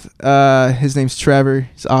worked with. His name's Trevor.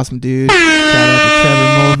 He's an awesome dude. Shout out to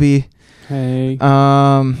Trevor Mulvey. Hey.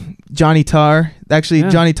 Johnny Tarr. Actually, Yeah.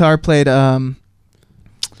 Johnny Tarr played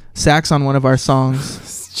sax on one of our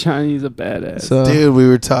songs. Johnny's a badass. So, Dude, we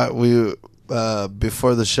were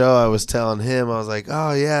before the show, I was telling him, I was like,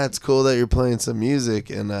 oh yeah, it's cool that you're playing some music,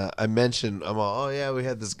 and I mentioned, I'm all, oh yeah, we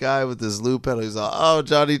had this guy with this loop pedal. He's all, oh,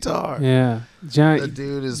 Johnny Tarr. Yeah, Johnny. That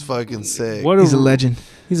dude is fucking sick. he's a legend.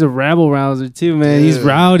 He's a rabble rouser too, man. Dude. He's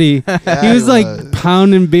rowdy. Yeah, he was like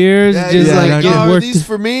pounding beers, yeah, just he's like like, getting oh, are worked. these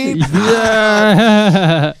for me?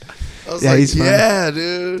 Yeah. I was Yeah, like, he's fun. yeah,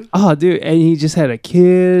 dude. Oh, dude, and he just had a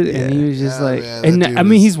kid, and he was just Yeah, like, man, and that dude I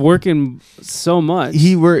mean, was- he's working so much.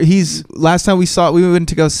 He's last time we went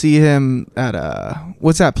to go see him at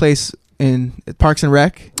what's that place in Parks and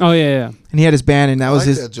Rec, Oh yeah, and he had his band, and that I was like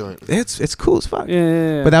his. that joint. It's cool as fuck.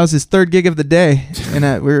 yeah. But that was his third gig of the day, and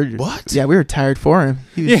we were What? Yeah, we were tired for him.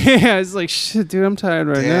 He was, yeah, it's like shit, dude. I'm tired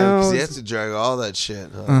right Damn, now. because he has to drag all that shit.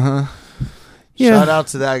 Huh? Uh-huh. Yeah. Shout out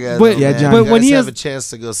to that guy. But- though, yeah, man. Johnny. You But when guys he have has- a chance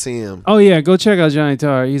to go see him. Oh yeah, go check out Johnny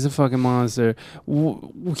Tarr. He's a fucking monster.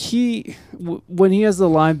 When he has the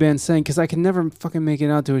live band saying, because I can never fucking make it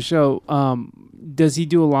out to a show. Does he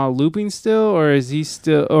do a lot of looping still, or is he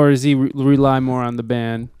rely more on the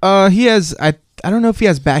band? He has. I don't know if he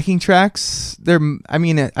has backing tracks. I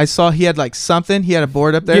mean, I saw he had like something. He had a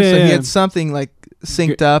board up there, so Yeah. he had something like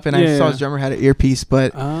synced up, and I Yeah, saw yeah. his drummer had an earpiece,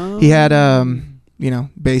 but Oh. he had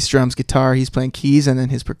bass, drums, guitar. He's playing keys, and then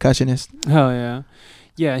his percussionist. Hell yeah.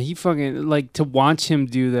 Yeah, he fucking, like, to watch him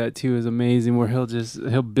do that too is amazing, where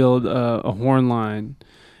he'll build a horn line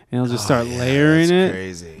and he'll just start layering it.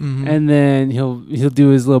 Crazy. Mm-hmm. And then he'll do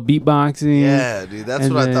his little beatboxing. Yeah, dude, that's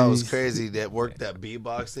what I thought was crazy. That worked that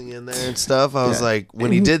beatboxing in there and stuff. I was like,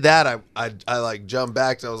 when he did that, I like jumped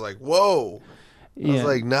back and I was like, whoa. I was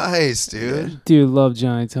like, nice, dude. Dude, love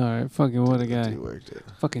Johnny Tar. Fucking what a guy.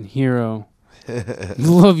 Fucking hero.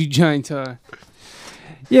 Love you, Johnny Tar.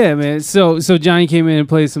 Yeah, man. So Johnny came in and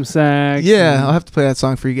played some sax. Yeah, I'll have to play that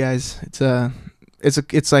song for you guys.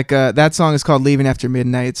 It's like that song is called "Leaving After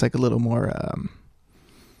Midnight." It's like a little more.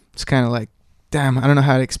 It's kind of like, damn, I don't know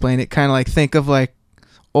how to explain it. Kind of like think of like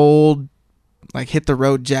old, like Hit the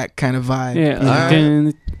Road Jack kind of vibe. Yeah,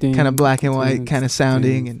 kind of black and white kind of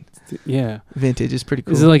sounding and vintage. Is pretty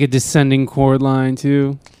cool. Is it like a descending chord line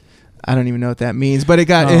too? I don't even know what that means, but it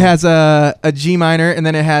has a G minor and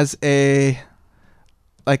then it has a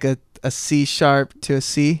C sharp to a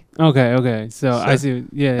C. Okay. So I see.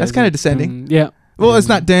 Yeah, that's kind of descending. Yeah. Well, it's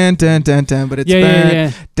not dun dun dun dun, but it's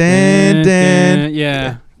dun dun.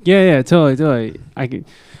 Yeah. Totally. I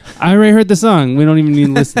already heard the song. We don't even need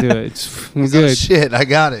to listen to it. We're good. Shit, I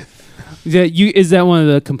got it. Is that one of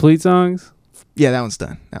the complete songs? Yeah, that one's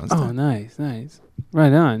done. Oh, nice.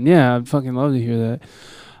 Right on. Yeah, I'd fucking love to hear that.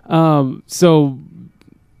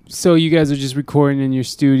 So you guys are just recording in your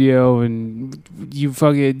studio, and do you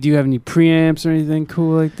have any preamps or anything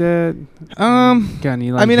cool like that? Got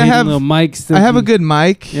any? Like, I have little mics. I have a good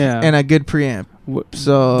mic and a good preamp.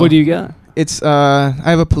 So what do you got? It's I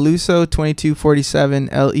have a Peluso 2247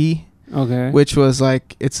 LE. Okay. Which was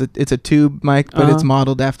like it's a tube mic, but it's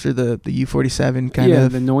modeled after the U47 kind of. Yeah,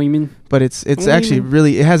 the Neumann. But it's actually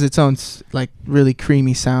really, it has its own like really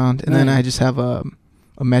creamy sound, and then I just have a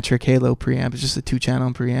Metric Halo preamp. It's just a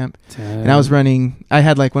 2-channel preamp. And I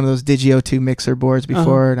had like one of those Digio 2 mixer boards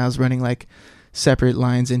before, and I was running like separate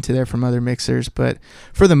lines into there from other mixers. But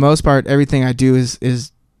for the most part, everything I do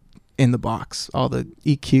is in the box. All the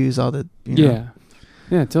EQs, all the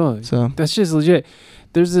Yeah, totally. So that's just legit.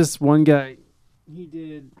 There's this one guy. He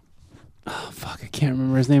did. Oh fuck! I can't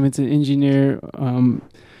remember his name. It's an engineer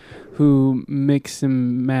who mixed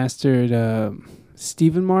and mastered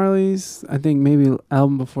Stephen Marley's, I think maybe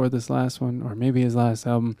album before this last one, or maybe his last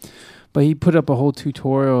album. But he put up a whole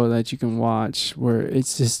tutorial that you can watch where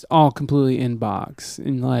it's just all completely in box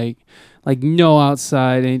and like no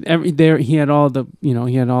outside, and he had all the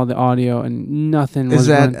audio and nothing. Is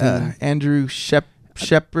that Andrew Shepard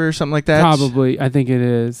or something like that? Probably, I think it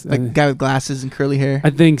is. Like guy with glasses and curly hair.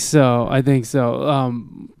 I think so.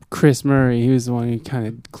 Chris Murray, he was the one who kind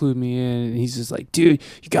of clued me in, and he's just like, dude,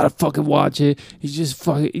 you gotta fucking watch it. He's just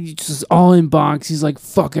all in box. He's like,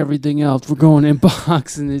 fuck everything else. We're going in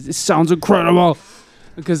box, and it sounds incredible.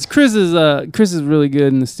 Because Chris is really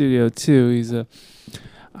good in the studio too. He's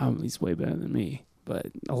way better than me, but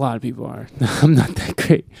a lot of people are. I'm not that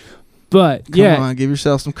great, but Come on, give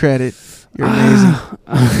yourself some credit. You're amazing.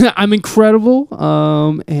 I'm incredible,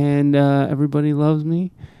 and everybody loves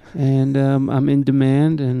me. And I'm in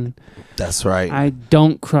demand, and that's right. I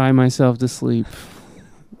don't cry myself to sleep,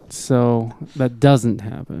 so that doesn't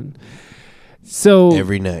happen. So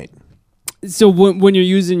every night. So when you're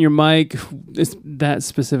using your mic, that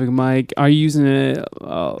specific mic, are you using it?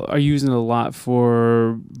 Are you using it a lot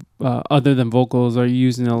for other than vocals? Are you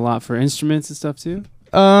using it a lot for instruments and stuff too?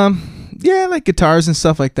 Yeah, like guitars and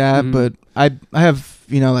stuff like that. Mm-hmm. But I have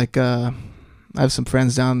I have some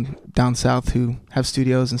friends down south who have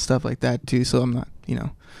studios and stuff like that too. So I'm not,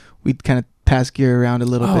 we kind of pass gear around a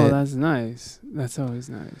little bit. Oh, that's nice. That's always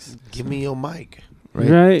nice. Give me your mic.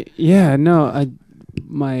 Right? Yeah. No,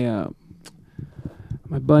 my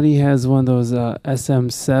buddy has one of those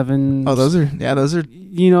SM7. Oh, those are.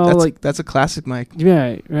 That's a classic mic.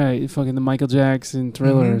 Right. Fucking the Michael Jackson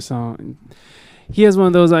Thriller song. He has one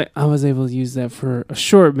of those. I was able to use that for a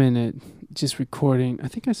short minute. Just recording. I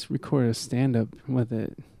think I recorded a stand-up with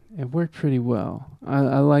it. It worked pretty well.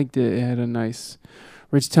 I liked it. It had a nice,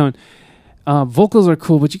 rich tone. Vocals are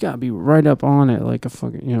cool, but you gotta be right up on it, like a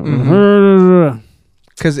fucking,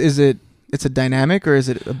 Because it's a dynamic, or is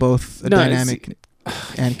it both dynamic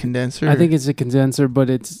and condenser? I think it's a condenser, but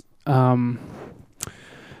it's but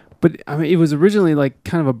I mean, it was originally like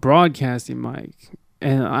kind of a broadcasting mic,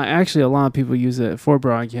 and a lot of people use it for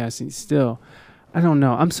broadcasting still. I don't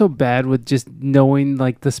know. I'm so bad with just knowing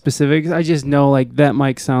like the specifics. I just know like that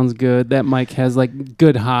mic sounds good. That mic has like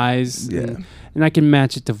good highs. Yeah. And I can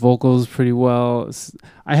match it to vocals pretty well.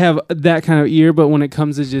 I have that kind of ear, but when it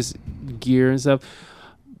comes to just gear and stuff,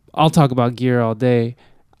 I'll talk about gear all day.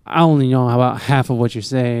 I only know about half of what you're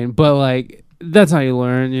saying, but like that's how you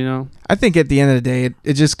learn, I think at the end of the day,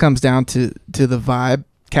 it just comes down to the vibe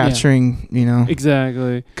capturing,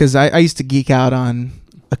 Exactly. Because I used to geek out on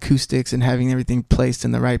acoustics and having everything placed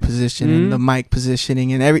in the right position and the mic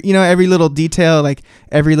positioning and every little detail, like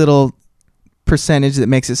every little percentage that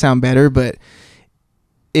makes it sound better. But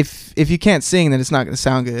if you can't sing, then it's not going to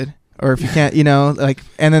sound good. Or if you can't,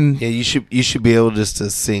 and then you should be able just to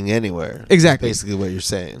sing anywhere. Exactly, that's basically what you're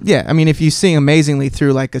saying. Yeah, I mean, if you sing amazingly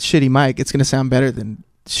through like a shitty mic, it's going to sound better than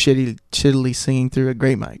shittily singing through a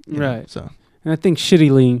great mic. Right. So, and I think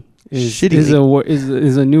shittily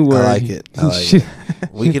is a new word. I like it.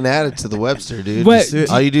 We can add it to the Webster, dude.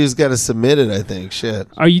 All you do is got to submit it. I think. Shit.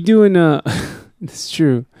 Are you doing It's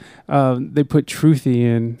true. They put truthy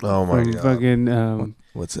in. Oh my god. Fucking.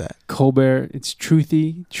 What's that? Colbert. It's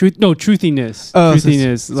truthy. Truthiness. Oh,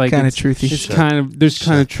 truthiness. So it's kind of truthy. It's kind of. There's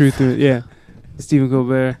kind of truth in it. Yeah. Stephen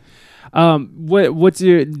Colbert. What's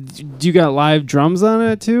your? Do you got live drums on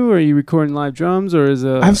it too? Or are you recording live drums, or is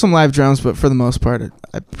I have some live drums, but for the most part,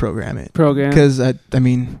 I program it. Because I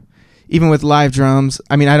mean, even with live drums,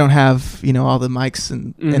 I mean, I don't have all the mics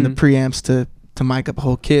and the preamps to mic up a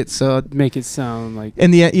whole kit, so make it sound like.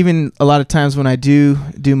 And even a lot of times when I do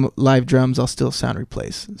live drums, I'll still sound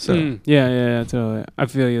replace. So yeah, totally. I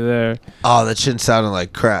feel you there. Oh, that shit sounded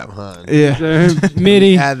like crap, huh? Yeah,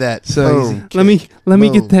 MIDI. Add that. So boom, let me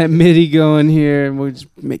get that MIDI going here, and we'll just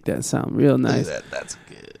make that sound real nice. That's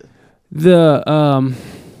good.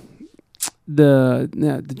 The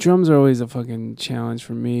drums are always a fucking challenge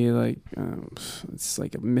for me. Like it's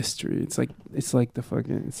like a mystery. It's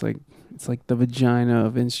like the vagina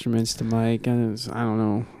of instruments to mic. I don't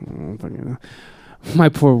know. My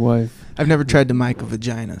poor wife. I've never tried to mic a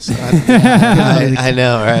vagina, so I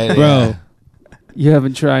know, right, bro? Yeah. You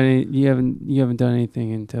haven't tried any. You haven't done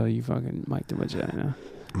anything until you fucking mic'd a vagina.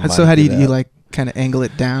 So how do you like kind of angle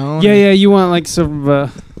it down? Yeah. You want like sort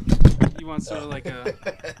of you want sort of like a.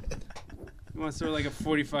 You want sort of like a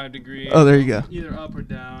 45 degree. Oh, there you go. Either up or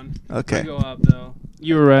down. Okay. I go up though.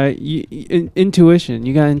 You were right. Intuition.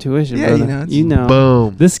 You got intuition, yeah, brother. You know.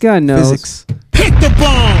 Boom. This guy knows. Physics. Hit the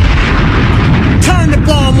bomb. Turn the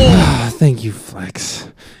bomb on. Thank you, Flex.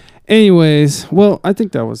 Anyways, well, I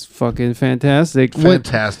think that was fucking fantastic.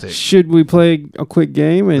 Fantastic. Should we play a quick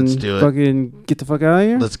game and let's do it. Fucking get the fuck out of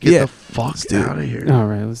here? Let's get the fuck out of here. All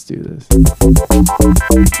right, let's do this.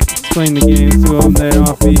 Explain the game to them there,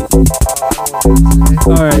 offbeat.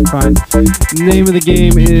 All right, fine. The name of the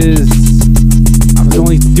game is. I was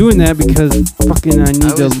only doing that because fucking I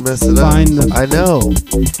need to find the. I know.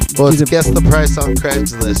 Well, it's guess the price on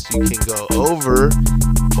Craigslist. You can go over,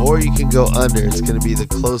 or you can go under. It's going to be the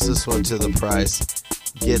closest one to the price.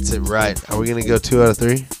 Gets it right. Are we going to go 2 out of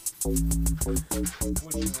 3?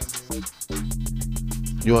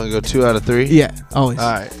 You want to go 2 out of 3? Yeah, always.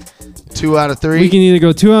 All right. 2 out of 3. We can either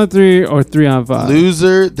go 2 out of 3 or 3 out of 5.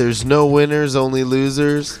 Loser. There's no winners, only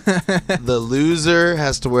losers. The loser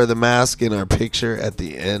has to wear the mask in our picture at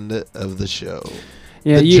the end of the show.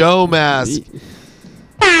 Yeah, the Joe mask.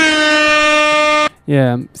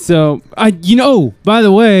 Yeah. So by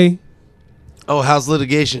the way. Oh, how's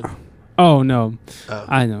litigation? Oh no, oh.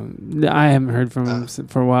 I know. I haven't heard from him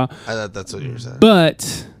for a while. I thought that's what you were saying.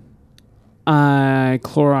 But I had a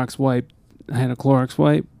Clorox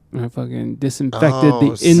wipe. And I fucking disinfected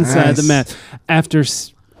the inside of the mask. After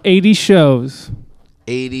 80 shows.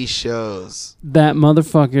 80 shows. That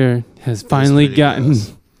motherfucker has finally gotten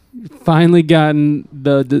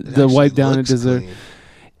the wipe down it deserved.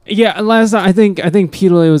 Yeah, last time I think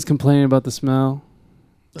Peter Lay was complaining about the smell.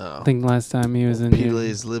 Oh. I think last time he was in here. Peter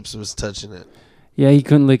Lay's lips was touching it. Yeah, he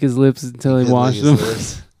couldn't lick his lips until he washed them.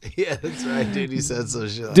 Yeah, that's right, dude. He said so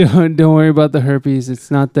shit. Don't worry about the herpes.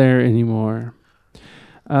 It's not there anymore.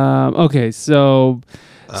 Okay, so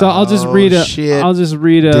I'll just read a. Shit. I'll just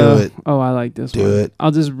read a. Do it. Oh, I like this one. Do it.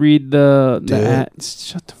 I'll just read the ad. It.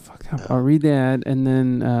 Shut the fuck up. I'll read the ad and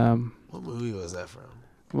then. What movie was that from?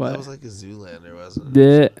 What? That was like a Zoolander, wasn't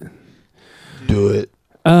it? Do it.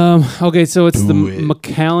 Okay, so it's the it.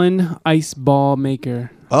 Macallan Ice Ball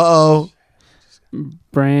Maker. Uh-oh.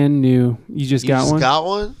 Brand new. You just got one? Got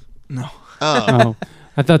one? No. Oh.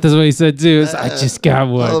 I thought that's what he said too. I just got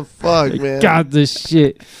one. Oh, fuck, man. Got this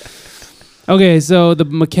shit. Okay, so the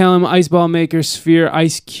Macallan Ice Ball Maker Sphere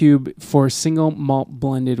Ice Cube for single malt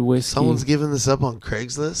blended whiskey. Someone's giving this up on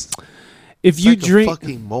Craigslist? If it's you like drink a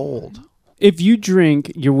fucking mold. If you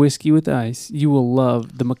drink your whiskey with ice, you will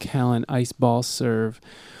love the Macallan Ice Ball Serve.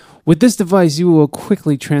 With this device, you will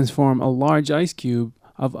quickly transform a large ice cube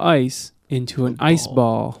of ice into an ice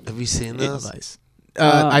ball. Have you seen those?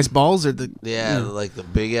 Ice balls or the like the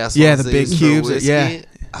big ass yeah, ones the big cubes. Yeah,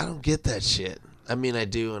 I don't get that shit. I mean, I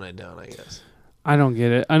do and I don't, I guess. I don't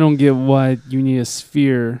get it. I don't get why you need a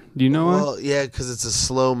sphere. Do you know why? Well, yeah, because it's a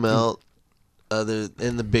slow melt. other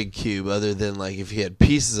in the big cube, other than like if you had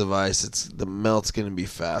pieces of ice, the melt's gonna be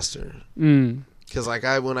faster. Because like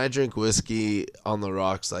when I drink whiskey on the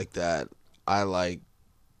rocks like that, I like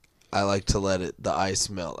to let the ice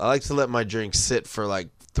melt. I like to let my drink sit for like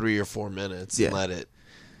 3 or 4 minutes and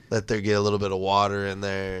let there get a little bit of water in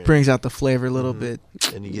there. Brings out the flavor a little bit.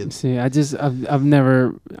 And you get. See, I've always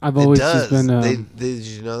just been. Did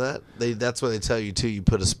you know that? That's what they tell you too. You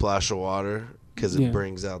put a splash of water because it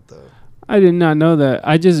brings out the. I did not know that.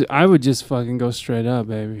 I would just fucking go straight up,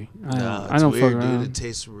 baby. I don't weird, fuck around. dude. It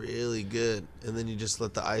tastes really good, and then you just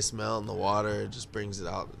let the ice melt in the water. It just brings it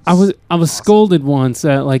out. I was awesome. Scolded once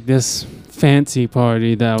at like this fancy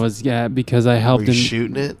party that I was at because I helped him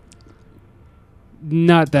shooting it.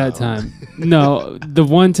 Not that time. No, the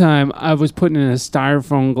one time I was putting in a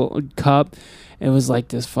styrofoam cup. It was like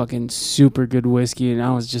this fucking super good whiskey, and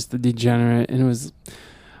I was just the degenerate. And it was,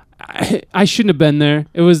 I shouldn't have been there.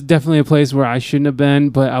 It was definitely a place where I shouldn't have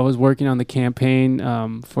been. But I was working on the campaign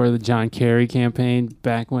for the John Kerry campaign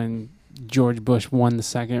back when George Bush won the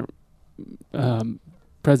second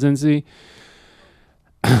presidency.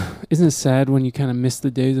 Isn't it sad when you kind of miss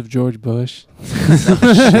the days of George Bush?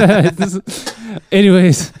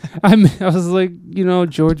 Anyways, I was like,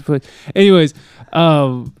 George Bush. Anyways,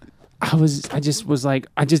 I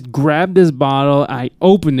just grabbed this bottle. I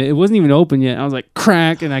opened it. It wasn't even open yet. I was like,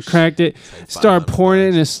 crack, and I cracked it. Started pouring it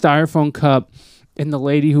in a styrofoam cup. And the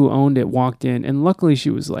lady who owned it walked in. And luckily,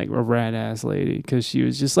 she was like a rat ass lady because she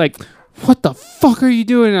was just like, "What the fuck are you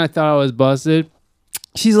doing?" And I thought I was busted.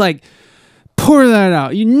 She's like, "Pour that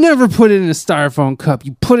out. You never put it in a styrofoam cup.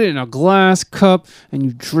 You put it in a glass cup and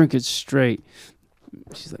you drink it straight."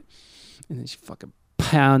 She's like, and then she fucking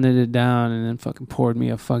pounded it down and then fucking poured me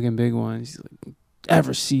a fucking big one. She's like,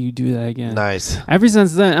 "Ever see you do that again?" Nice. Ever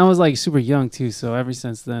since then, I was like super young too. So ever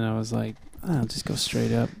since then, I was like, I'll just go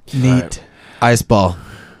straight up. Neat. Right. Ice ball.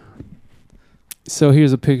 So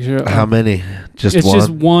here's a picture. How many? Just it's one?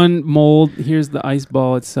 just one mold. Here's the ice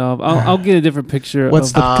ball itself. I'll get a different picture.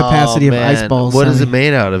 What's the capacity of ice balls? What is it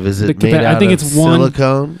made out of? Is it made out I think of it's one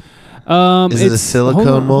silicone? Is it a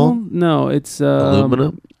silicone mold? No, it's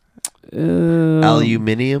aluminum.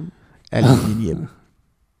 Aluminium.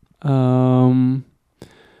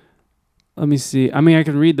 Let me see. I mean, I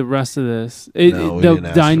can read the rest of this.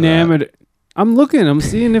 The dynamic. I'm looking. I'm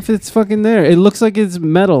seeing if it's fucking there. It looks like it's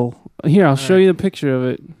metal. Here, I'll show you the picture of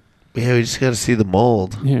it. Yeah, we just got to see the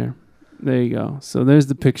mold. Here. There you go. So there's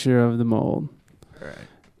the picture of the mold. All right.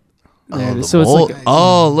 There so mold. It's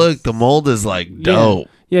like look, the mold is like dope.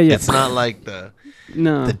 Yeah. It's not like the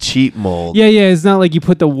cheap mold. Yeah. It's not like you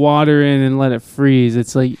put the water in and let it freeze.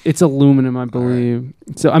 It's like it's aluminum, I believe. Right.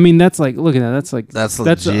 So I mean, that's like look at that. That's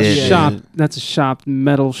legit, a shop. That's a shop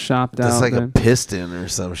metal shop. That's like a piston or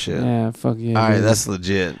some shit. Yeah, fuck yeah. All right, that's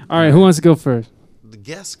legit. All right, who wants to go first? The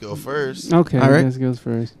guest go first. Okay, all right. The guest goes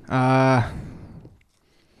first.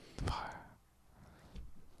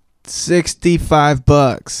 65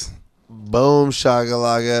 bucks. Boom,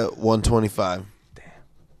 shagalaga, 125.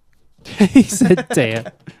 Damn. He said, "Damn."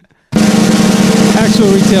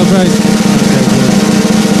 Actual retail price.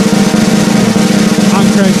 On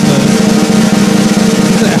Craigslist.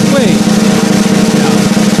 Wait.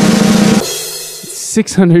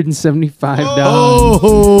 $675.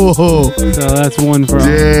 Oh, so that's one for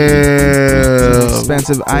damn.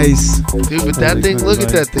 Expensive ice, dude. But that thing, look at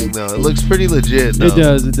that thing though. It looks pretty legit. Though.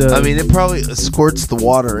 It does. I mean, it probably squirts the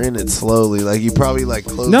water in it slowly. Like you probably like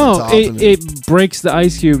close. No, the top it breaks the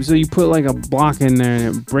ice cube. So you put like a block in there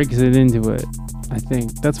and it breaks it into it. I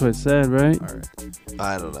think that's what it said, right? All right.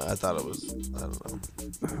 I don't know. I thought it was. I don't know.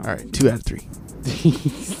 All right, 2 out of 3.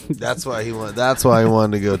 That's why he wanted. That's why he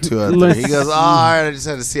wanted to go 2 out of 3. He goes, "Oh, all right. I just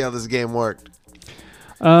had to see how this game worked."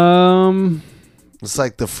 It's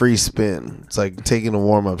like the free spin. It's like taking a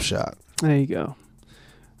warm-up shot. There you go.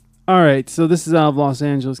 All right, so this is out of Los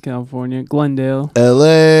Angeles, California, Glendale,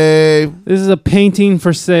 L.A. This is a painting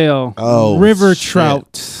for sale. Oh, River shit.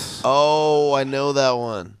 Trout. Oh, I know that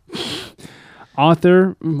one.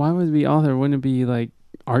 Author. Why would it be author? Wouldn't it be like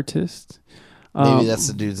artist? Maybe that's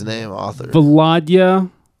the dude's name, author. Volodya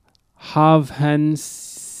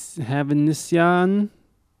Havhanisyan.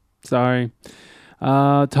 Sorry.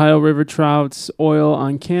 Title River Trouts, oil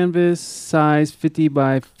on canvas, size 50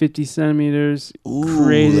 by 50 centimeters. Ooh,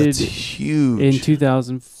 created that's huge. in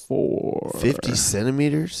 2004. 50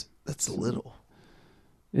 centimeters? That's little.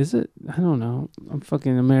 Is it? I don't know. I'm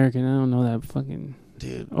fucking American. I don't know that fucking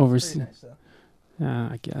dude. Overseas. Nice, yeah,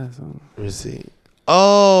 I guess. Let me see.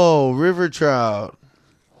 Oh, river trout.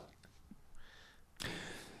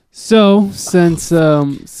 So since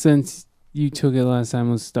you took it last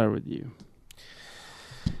time, let's start with you.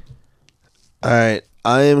 All right.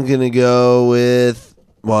 I am going to go with,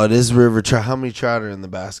 well, it is river trout. How many trout are in the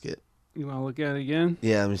basket? You want to look at it again?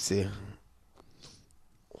 Yeah, let me see.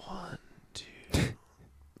 1, 2.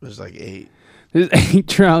 There's like 8. There's 8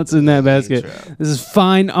 trouts in that basket. This is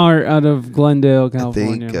fine art out of Glendale,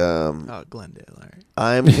 California. I think, Glendale. All right.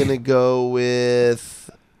 I'm going to go with,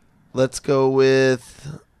 let's go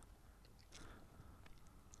with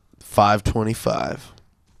 525.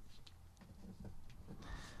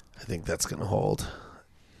 I think that's going to hold.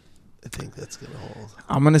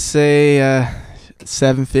 I'm going to say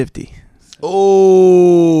 750.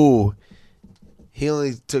 Oh, he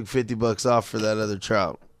only took $50 off for that other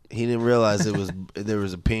trout. He didn't realize there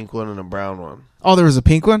was a pink one and a brown one. Oh, there was a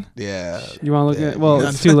pink one? Yeah. You want to look at it? Well,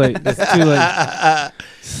 it's too late. It's too late.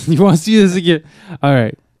 You want to see this again? All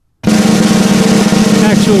right.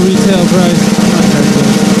 Actual retail price.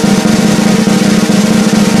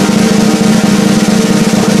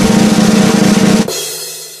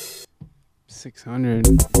 600.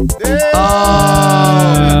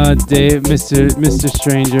 Dave, Mr.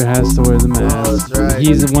 Stranger has to wear the mask. That's right.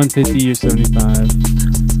 He's a 150 or 75.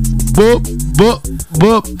 But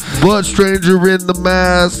stranger in the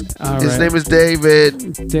mask. All His right. name is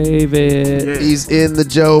David. David. He's in the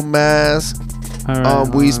Joe mask. All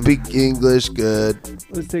right, We speak English good.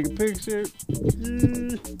 Let's take a picture.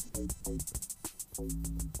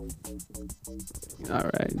 All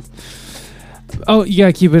right. Oh, you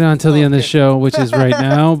gotta keep it on till the end of the show, which is right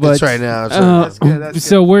now. But It's right now. That's good.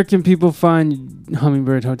 So where can people find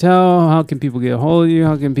Hummingbird Hotel? How can people get a hold of you?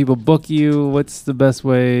 How can people book you? What's the best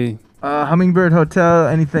way? Hummingbird Hotel,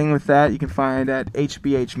 anything with that, you can find at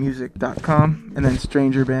hbhmusic.com. And then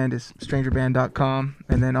Stranger Band is strangerband.com.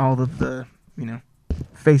 And then all of the,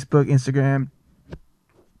 Facebook, Instagram.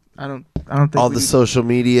 I don't think all the social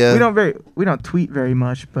media. We don't tweet very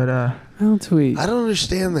much, but I don't tweet. I don't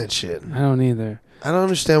understand that shit. I don't either. I don't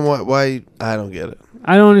understand why I don't get it.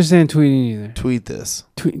 I don't understand tweeting either. Tweet this.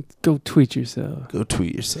 Go tweet yourself. Go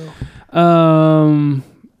tweet yourself.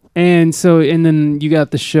 And then you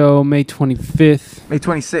got the show May 25th. May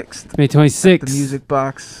 26th. May 26th. The Music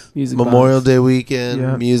Box. Memorial Day weekend.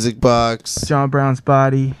 Yep. Music Box. John Brown's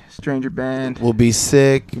Body. Stranger Band. Will be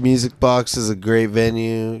sick. Music Box is a great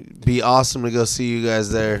venue. Be awesome to go see you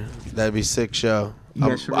guys there. That'd be a sick show.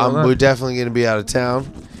 We're definitely going to be out of town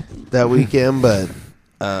that weekend, but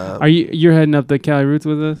you're heading up to Cali Roots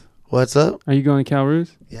with us? What's up? Are you going to Cal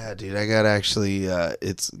Roots? Yeah, dude. I got actually.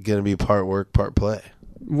 It's going to be part work, part play.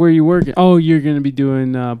 Where are you working? Oh, you're going to be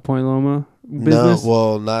doing Point Loma business? No,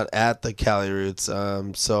 well, not at the Cali Roots.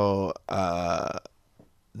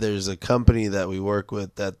 There's a company that we work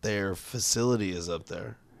with that their facility is up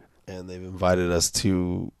there, and they've invited us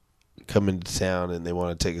to come into town, and they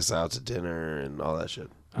want to take us out to dinner and all that shit.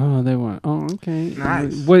 Oh, they want. Oh, okay.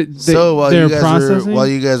 Nice. While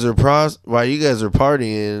you guys are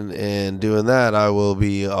partying and doing that, I will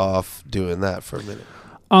be off doing that for a minute.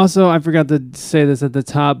 Also, I forgot to say this at the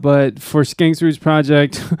top, but for Skanks Roots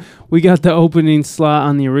Project, we got the opening slot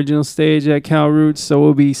on the original stage at Cal Roots, so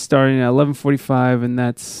we'll be starting at 11:45, and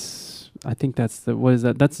I think that's what is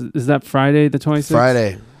that? Is that Friday the 26th?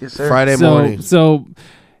 Friday. Yes, sir. Friday morning. So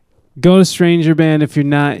go to Stranger Band if you're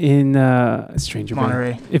not in Stranger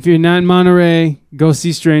Monterey. Band. If you're not in Monterey, go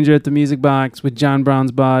see Stranger at the Music Box with John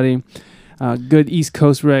Brown's Body. Good East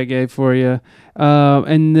Coast reggae for you.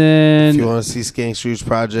 And then if you want to see Skanks Roots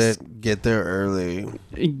Project, get there early.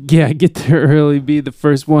 Yeah, get there early. Be the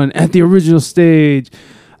first one at the original stage.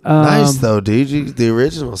 Nice though, dude. The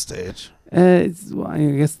original stage. I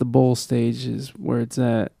guess the bowl stage is where it's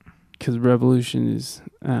at, because Revolution is.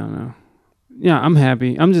 I don't know. Yeah, I'm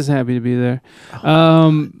happy. I'm just happy to be there.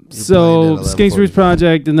 So Skanks Roots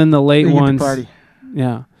Project, and then the late ones. Party.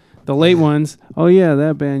 Yeah. The late ones. Oh yeah,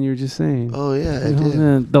 that band you were just saying. Oh yeah, I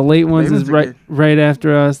did. The late ones is good. right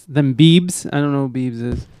after us. Then Beebs. I don't know who Beebs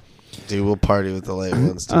is. Dude, we'll party with the late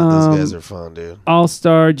ones, dude. Those guys are fun, dude.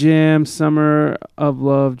 All-Star Jam, Summer of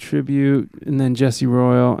Love Tribute, and then Jesse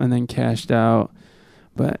Royal, and then Cashed Out.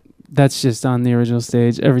 But that's just on the original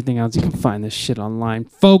stage. Everything else, you can find this shit online.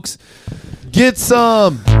 Folks, get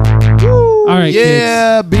some. All right,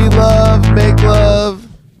 yeah, kids. Be love, make love.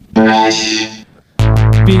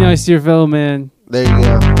 Be nice to your fellow man. There you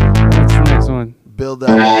go. What's the next one? Build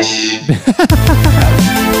that.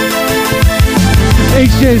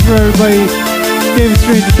 Exchange for everybody. David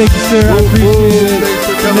Stranger, thank you, sir. I appreciate it. Thanks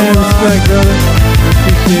for coming Man, by. respect, brother. I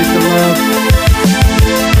appreciate the love.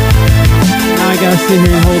 Now I gotta sit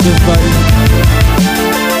here and hold this button.